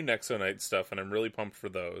saw the new Nexo Knight stuff, and I'm really pumped for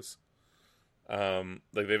those. Like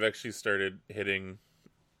they've actually started hitting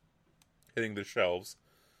the shelves,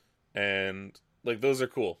 and like those are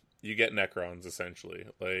cool. You get Necrons essentially.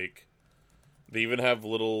 Like they even have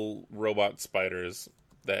little robot spiders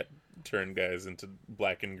that turn guys into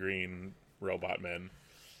black and green robot men.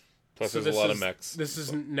 Plus, there's a lot of mechs. This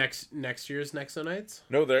is next year's Nexo Knights?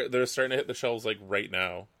 No, they're starting to hit the shelves like right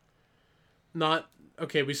now.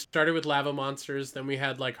 Okay, we started with lava monsters, then we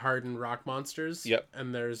had like hardened rock monsters. Yep.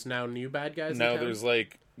 And there's now new bad guys. Now there's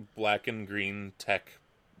like black and green tech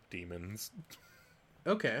demons.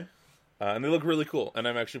 Okay. And they look really cool. And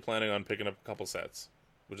I'm actually planning on picking up a couple sets,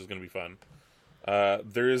 which is going to be fun.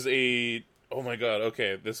 There's oh my god,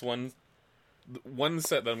 okay, this one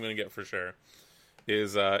set that I'm going to get for sure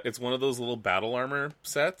is it's one of those little battle armor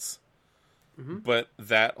sets, but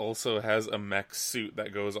that also has a mech suit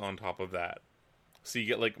that goes on top of that. So you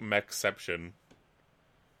get like Mechception.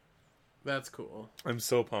 That's cool. I'm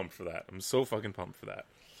so pumped for that. I'm so fucking pumped for that.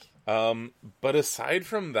 But aside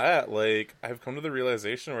from that, like, I've come to the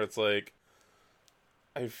realization where it's like,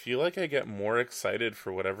 I feel like I get more excited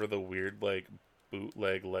for whatever the weird, like,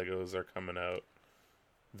 bootleg Legos are coming out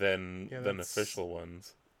than official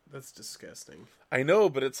ones. That's disgusting. I know,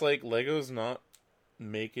 but it's like Lego's not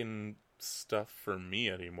making stuff for me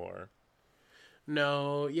anymore.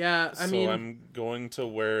 No, yeah, I mean... So I'm going to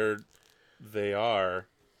where they are,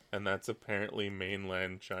 and that's apparently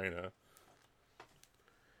mainland China.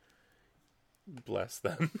 Bless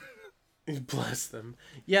them. Bless them.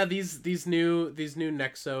 Yeah, these new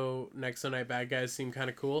Nexo Knight bad guys seem kind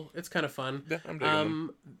of cool. It's kind of fun. Yeah, I'm digging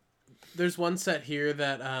them. There's one set here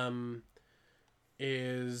that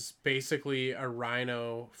is basically a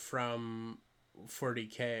Rhino from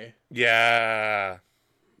 40K. Yeah.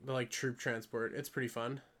 The like troop transport. It's pretty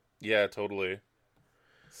fun. Yeah, totally.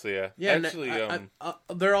 So yeah. Actually,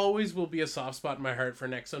 there always will be a soft spot in my heart for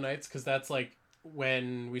Nexo Knights because that's like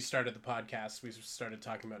when we started the podcast, we started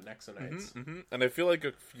talking about Nexo Knights. And I feel like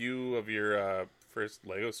a few of your first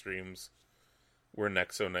Lego streams were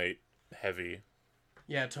Nexo Knight heavy.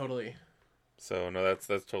 Yeah, totally. So no, that's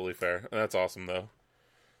totally fair. That's awesome though.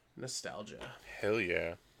 Nostalgia. Hell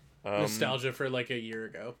yeah. Nostalgia for like a year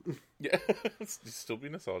ago. Yeah, still be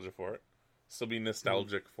nostalgia for it. Still be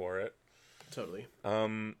nostalgic for it. Totally.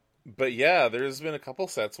 But yeah, there's been a couple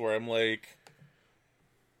sets where I'm like,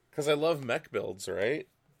 because I love mech builds, right?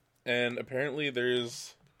 And apparently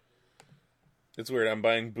it's weird. I'm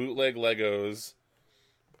buying bootleg Legos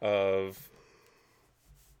of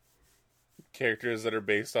characters that are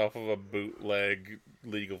based off of a bootleg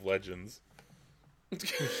League of Legends.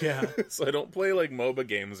 Yeah. So I don't play like MOBA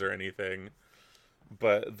games or anything,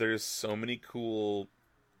 but there's so many cool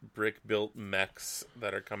brick built mechs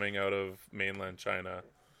that are coming out of mainland China.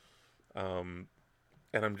 And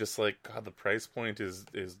I'm just like, God, the price point is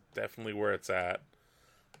definitely where it's at.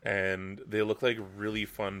 And they look like really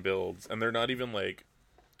fun builds, and they're not even like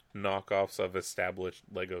knockoffs of established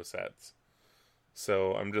Lego sets.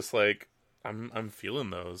 So I'm just like, I'm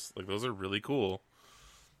feeling those. Like those are really cool.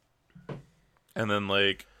 And then,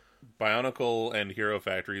 like, Bionicle and Hero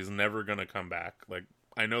Factory is never going to come back. Like,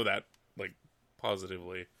 I know that, like,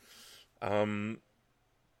 positively. But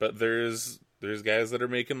there's guys that are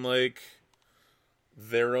making, like,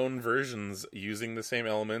 their own versions using the same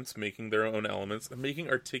elements, making their own elements, and making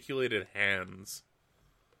articulated hands.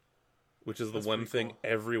 Which is the That's one thing cool.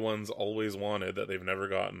 everyone's always wanted that they've never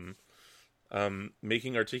gotten.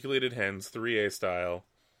 Making articulated hands 3A style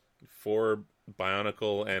for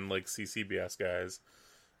Bionicle and like CCBS guys.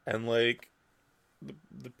 And like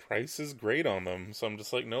the price is great on them. So I'm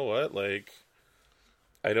just like, know what? Like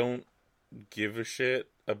I don't give a shit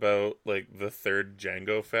about like the third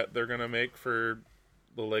Django Fett they're gonna make for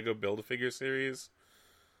the Lego Build-A-Figure series.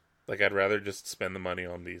 Like I'd rather just spend the money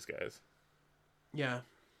on these guys. Yeah.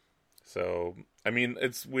 So, I mean,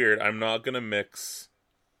 it's weird. I'm not gonna mix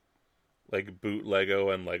like boot Lego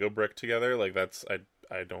and Lego brick together. Like that's I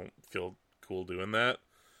don't feel cool doing that.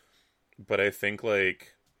 But I think I'd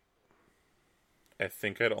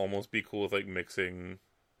almost be cool with like mixing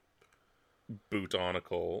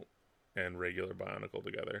Bootonicle and regular Bionicle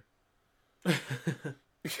together.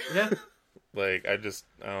 Yeah. Like I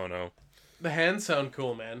don't know. The hands sound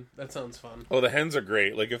cool, man. That sounds fun. Oh, the hands are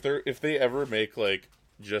great. Like if they ever make like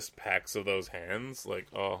just packs of those hands, like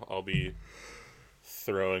I'll be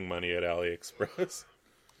throwing money at AliExpress.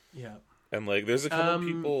 Yeah. And like there's a couple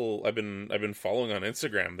people I've been following on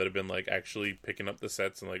Instagram that have been like actually picking up the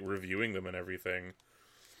sets and like reviewing them and everything.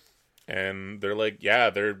 And they're like,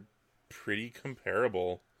 yeah, they're pretty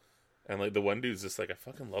comparable. And like the one dude's just like, I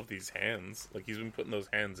fucking love these hands. Like he's been putting those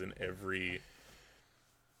hands in every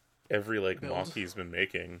like Build. mock he's been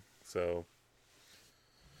making. So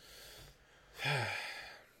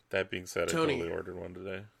that being said, Tony. I totally ordered one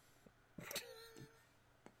today.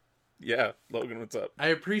 Yeah, Logan, what's up? I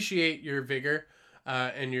appreciate your vigor,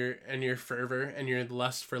 and your fervor and your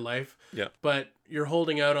lust for life. Yeah. But you're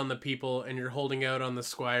holding out on the people and you're holding out on the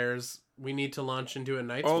squires. We need to launch into a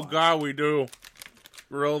Night's Watch. God, we do.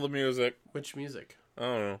 Roll the music. Which music? I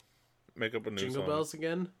don't know. Make up a new Jingle song. Bells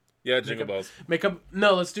again? Yeah, Jingle Bells.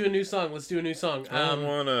 No, let's do a new song. I don't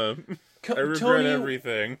wanna. I regret Tony,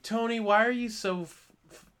 everything. Tony, why are you so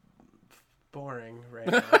boring right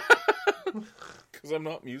now? Because I'm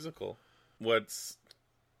not musical. What's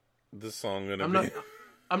the song gonna be?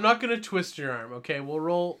 I'm not gonna twist your arm. Okay, we'll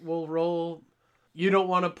roll. You don't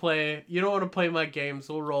want to play my games.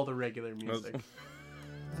 We'll roll the regular music.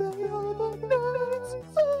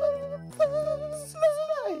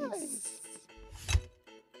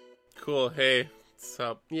 Cool. Hey, what's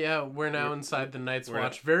up? Yeah, we're now inside the Night's we're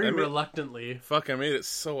Watch not- very I mean- reluctantly. Fuck, I made it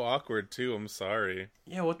so awkward too. I'm sorry.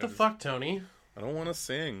 Yeah, what the fuck, Tony? I don't want to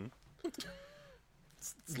sing. It's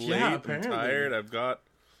Yeah, late. apparently. I'm tired.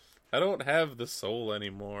 I don't have the soul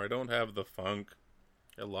anymore. I don't have the funk.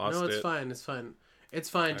 I lost it. No, it's fine. It's fine. It's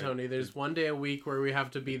fine, Tony. There's one day a week where we have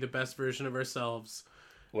to be the best version of ourselves.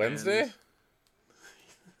 Wednesday?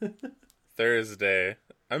 Thursday.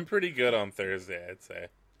 I'm pretty good on Thursday, I'd say.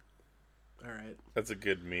 All right. That's a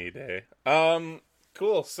good me day.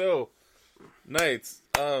 Cool. So, Knights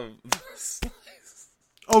of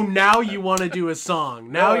Oh, now you want to do a song.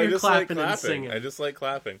 Now you're clapping and singing. I just like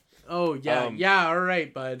clapping. Oh, yeah. Yeah, all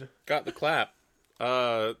right, bud. Got the clap.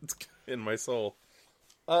 In my soul.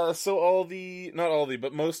 So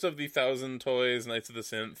but most of the 1,000 Toys Knights of the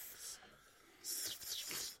Synth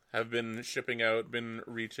have been shipping out, been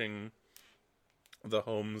reaching the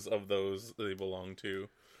homes of those they belong to.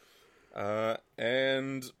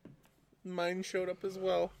 And mine showed up as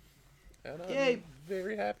well. And I'm Yay.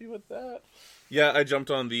 very happy with that. Yeah, I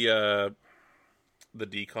jumped on the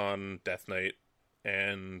Decon Death Knight,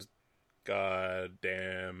 and god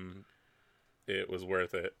damn, it was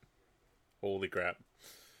worth it. Holy crap.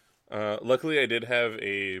 Luckily I had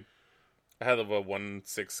a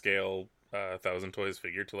 1/6 scale 1,000 Toys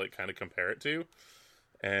figure to like kind of compare it to,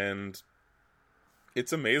 and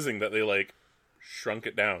it's amazing that they like shrunk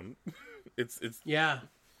it down. it's Yeah.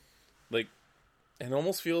 like, it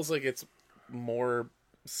almost feels like it's more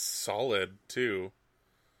solid too.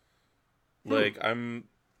 Like I'm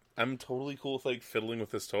totally cool with like fiddling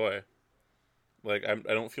with this toy. Like I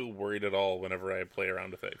don't feel worried at all whenever I play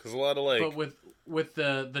around with it, because a lot of like. But with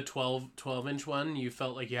the 12-inch one, you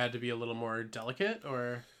felt like you had to be a little more delicate,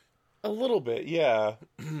 or A little bit, yeah.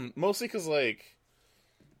 Mostly because like,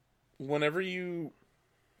 whenever you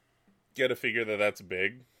get a figure that's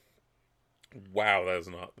big. Wow, that is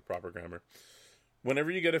not the proper grammar.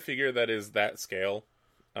 Whenever you get a figure that is that scale,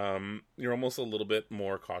 you're almost a little bit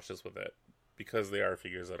more cautious with it, because they are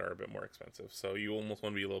figures that are a bit more expensive. So you almost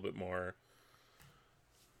want to be a little bit more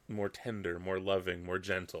tender, more loving, more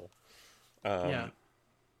gentle. yeah.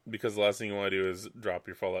 Because the last thing you want to do is drop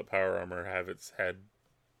your Fallout Power Armor, have its head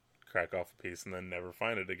crack off a piece, and then never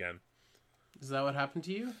find it again. Is that what happened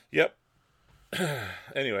to you? Yep.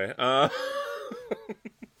 Anyway,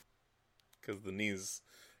 because because the knees,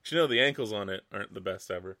 the ankles on it aren't the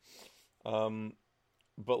best ever.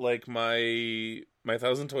 But like my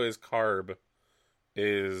Thousand Toys carb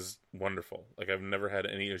is wonderful. Like I've never had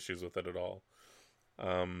any issues with it at all.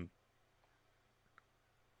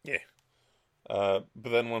 Yeah. But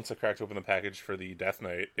then once I cracked open the package for the Death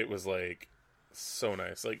Knight, it was like so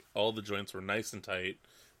nice. Like all the joints were nice and tight,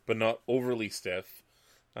 but not overly stiff.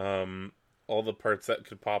 All the parts that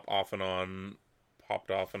could pop off and on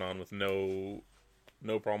popped off and on with no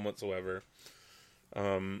problem whatsoever.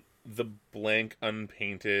 The blank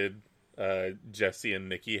unpainted Jesse and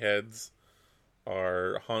Nikki heads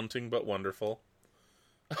are haunting but wonderful.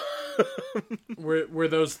 Were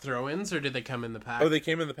those throw-ins, or did they come in the pack? Oh, they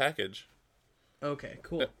came in the package. Okay,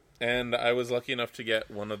 cool. And I was lucky enough to get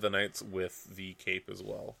one of the knights with the cape as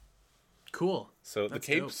well. Cool. So That's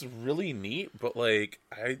the cape's really neat, but like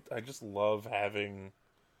I just love having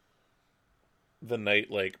the knight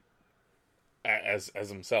like as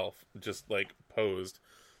himself, just like posed.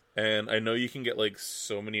 And I know you can get like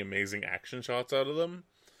so many amazing action shots out of them,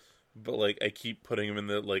 but like I keep putting him in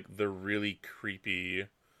the really creepy,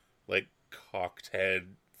 like cocked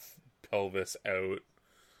head, pelvis out,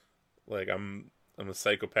 like I'm a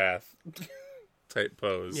psychopath type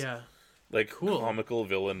pose. Yeah. Like cool. Comical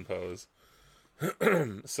villain pose.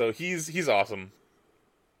 So he's awesome.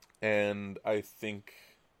 And I think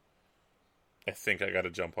I gotta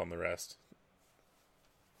jump on the rest.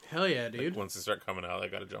 Hell yeah, dude. Like, once they start coming out, I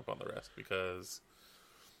gotta jump on the rest because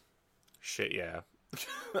shit, yeah.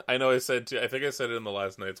 I know I think I said it in the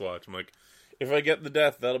last night's watch. I'm like, if I get the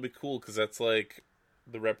death, that'll be cool because that's like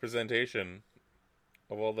the representation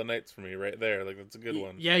of all the knights for me right there. Like that's a good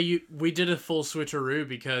one. Yeah, we did a full switcheroo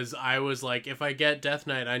because I was like, if I get Death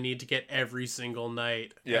Knight, I need to get every single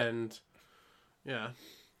knight. Yeah. And yeah.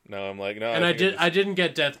 No, I'm like, no. And I didn't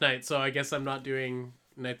get Death Knight, so I guess I'm not doing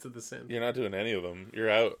Knights of the Synth. You're not doing any of them. You're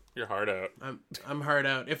out. You're hard out. I'm hard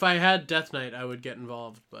out. If I had Death Knight, I would get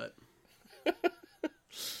involved, but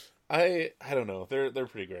I don't know. They're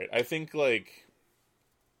pretty great. I think like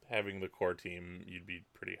having the core team, you'd be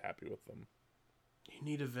pretty happy with them. You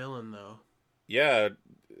need a villain though. Yeah,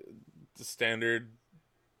 the standard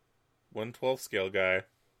 1/12 scale guy.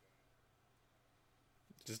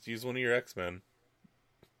 Just use one of your X-Men.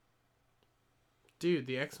 Dude,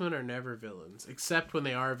 the X-Men are never villains, except when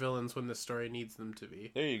they are villains when the story needs them to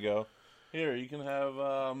be. There you go. Here, you can have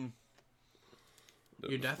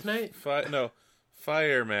your Death Knight?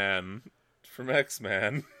 Fireman from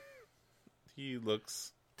X-Men. He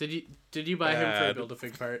looks. Did you buy him for a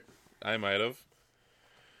Build-A-Fig part? I might have.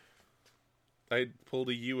 I pulled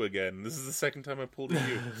a U again. This is the second time I pulled a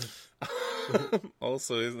U.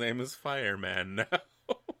 Also, his name is Fireman now.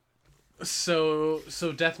 So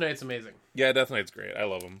Death Knight's amazing. Yeah, Death Knight's great. I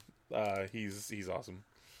love him. He's awesome.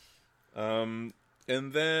 And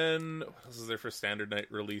then what else is there for standard night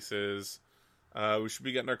releases? We should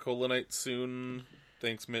be getting our Cola Knight soon.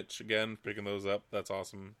 Thanks, Mitch, again, for picking those up. That's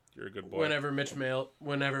awesome. You're a good boy. Whenever Mitch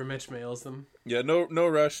mails them. Yeah, no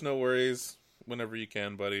rush, no worries. Whenever you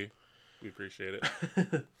can, buddy. We appreciate it.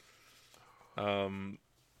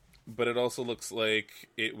 But it also looks like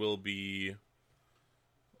it will be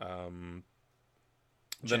the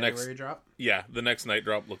January drop? Yeah, the next night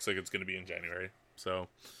drop looks like it's going to be in January. So,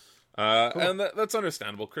 cool. And that's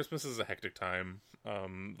understandable. Christmas is a hectic time.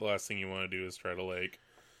 The last thing you want to do is try to like...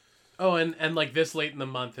 Oh, and like this late in the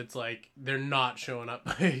month, it's like they're not showing up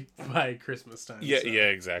by Christmas time. Yeah, so. Yeah,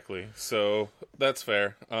 exactly. So that's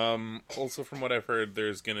fair. Also, from what I've heard,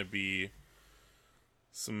 there's going to be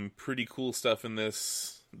some pretty cool stuff in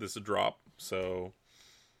this drop. So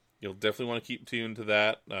you'll definitely want to keep tuned to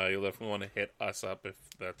that. You'll definitely want to hit us up if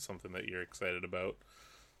that's something that you're excited about.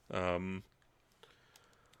 But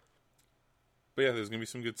yeah, there's going to be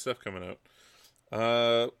some good stuff coming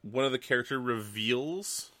out. One of the character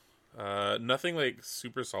reveals, nothing like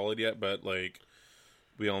super solid yet, but like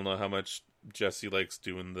we all know how much Jesse likes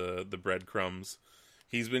doing the breadcrumbs.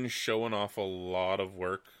 He's been showing off a lot of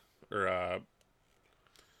work, or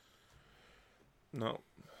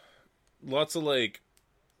lots of like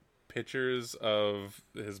pictures of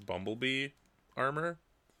his Bumblebee armor,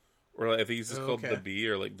 or I think it's called the Bee,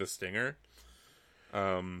 or like the Stinger.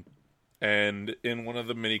 And in one of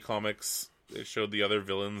the mini comics, it showed the other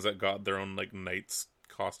villains that got their own like knights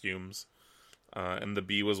costumes, and the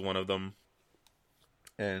Bee was one of them.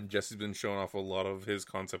 And Jesse's been showing off a lot of his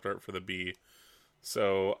concept art for the Bee,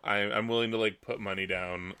 so I'm willing to like put money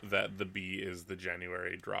down that the Bee is the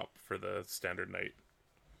January drop for the standard knight.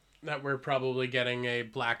 That we're probably getting a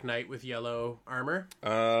black knight with yellow armor.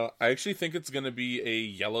 I actually think it's going to be a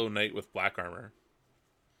yellow knight with black armor.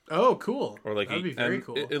 Oh, cool. Or like that'd be very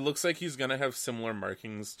cool. It looks like he's gonna have similar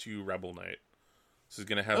markings to Rebel Knight. So he's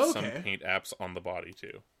gonna have some paint apps on the body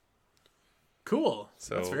too. Cool.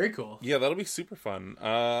 So that's very cool. Yeah, that'll be super fun.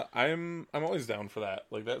 I'm always down for that.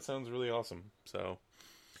 Like that sounds really awesome. So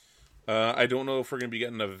I don't know if we're gonna be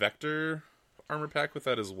getting a Vector armor pack with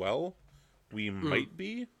that as well. We might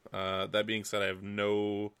be. That being said, I have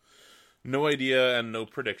no idea and no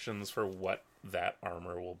predictions for what that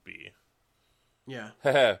armor will be. Yeah.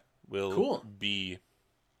 will be.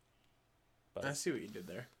 But I see what you did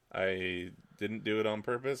there. I didn't do it on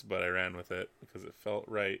purpose, but I ran with it because it felt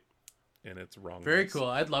right in its wrongness. Very cool.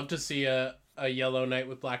 I'd love to see a yellow knight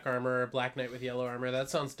with black armor or a black knight with yellow armor. That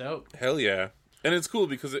sounds dope. Hell yeah. And it's cool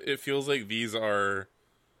because it feels like these are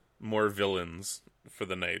more villains for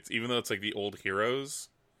the knights. Even though it's like the old heroes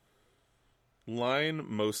line,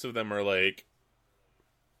 most of them are like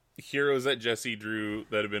heroes that Jesse drew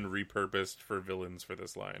that have been repurposed for villains for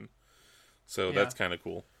this line. So that's kind of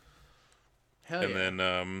cool. Hell and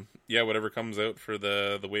then whatever comes out for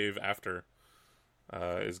the wave after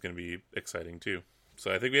is going to be exciting too.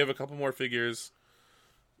 So I think we have a couple more figures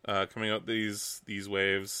coming out these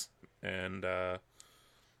waves, and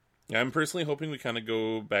I'm personally hoping we kind of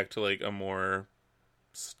go back to like a more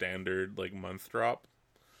standard like month drop.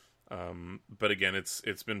 But again,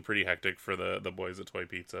 it's been pretty hectic for the boys at Toy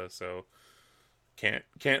Pizza, so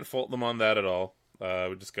can't fault them on that at all.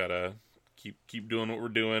 We just gotta keep doing what we're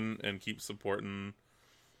doing and keep supporting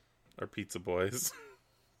our pizza boys.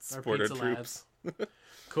 Support our troops.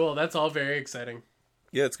 Cool, that's all very exciting.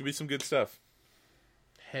 Yeah, it's gonna be some good stuff.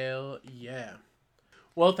 Hell yeah.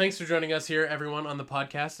 Well, thanks for joining us here, everyone, on the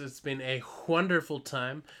podcast. It's been a wonderful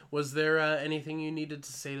time. Was there anything you needed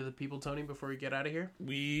to say to the people, Tony, before we get out of here?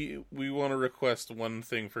 We want to request one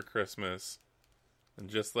thing for Christmas. And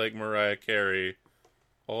just like Mariah Carey,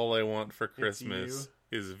 all I want for Christmas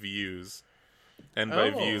is views. And by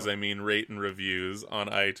views, I mean rate and reviews on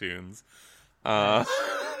iTunes.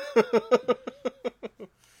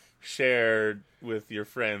 Share with your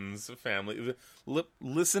friends, family.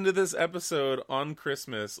 Listen to this episode on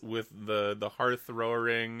Christmas with the hearth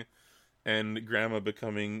roaring and Grandma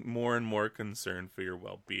becoming more and more concerned for your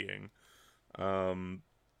well-being.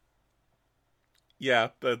 Yeah,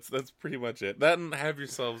 that's pretty much it. That, and have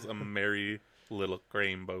yourselves a merry little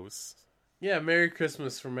rainbows. Yeah, Merry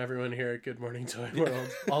Christmas from everyone here at Good Morning Toy World.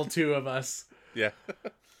 All two of us. Yeah.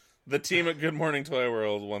 The team at Good Morning Toy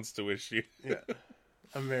World wants to wish you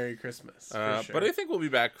a Merry Christmas. For sure. But I think we'll be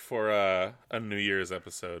back for a New Year's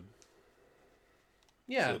episode.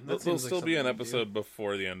 Yeah, so there'll still be an episode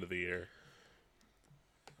before the end of the year.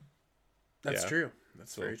 That's true.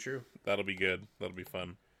 That's very true. That'll be good. That'll be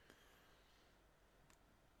fun.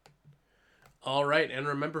 All right, and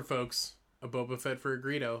remember, folks, a Boba Fett for a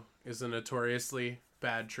Greedo is a notoriously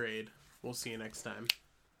bad trade. We'll see you next time.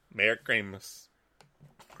 Merry Christmas.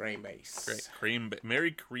 Cream base.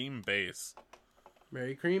 Merry cream base.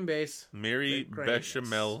 Merry cream base. Merry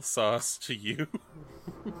bechamel sauce to you.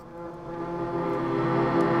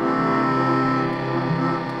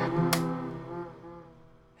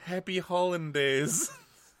 Happy Hollandaise.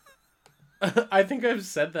 I think I've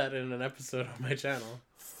said that in an episode on my channel.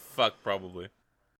 Fuck, probably.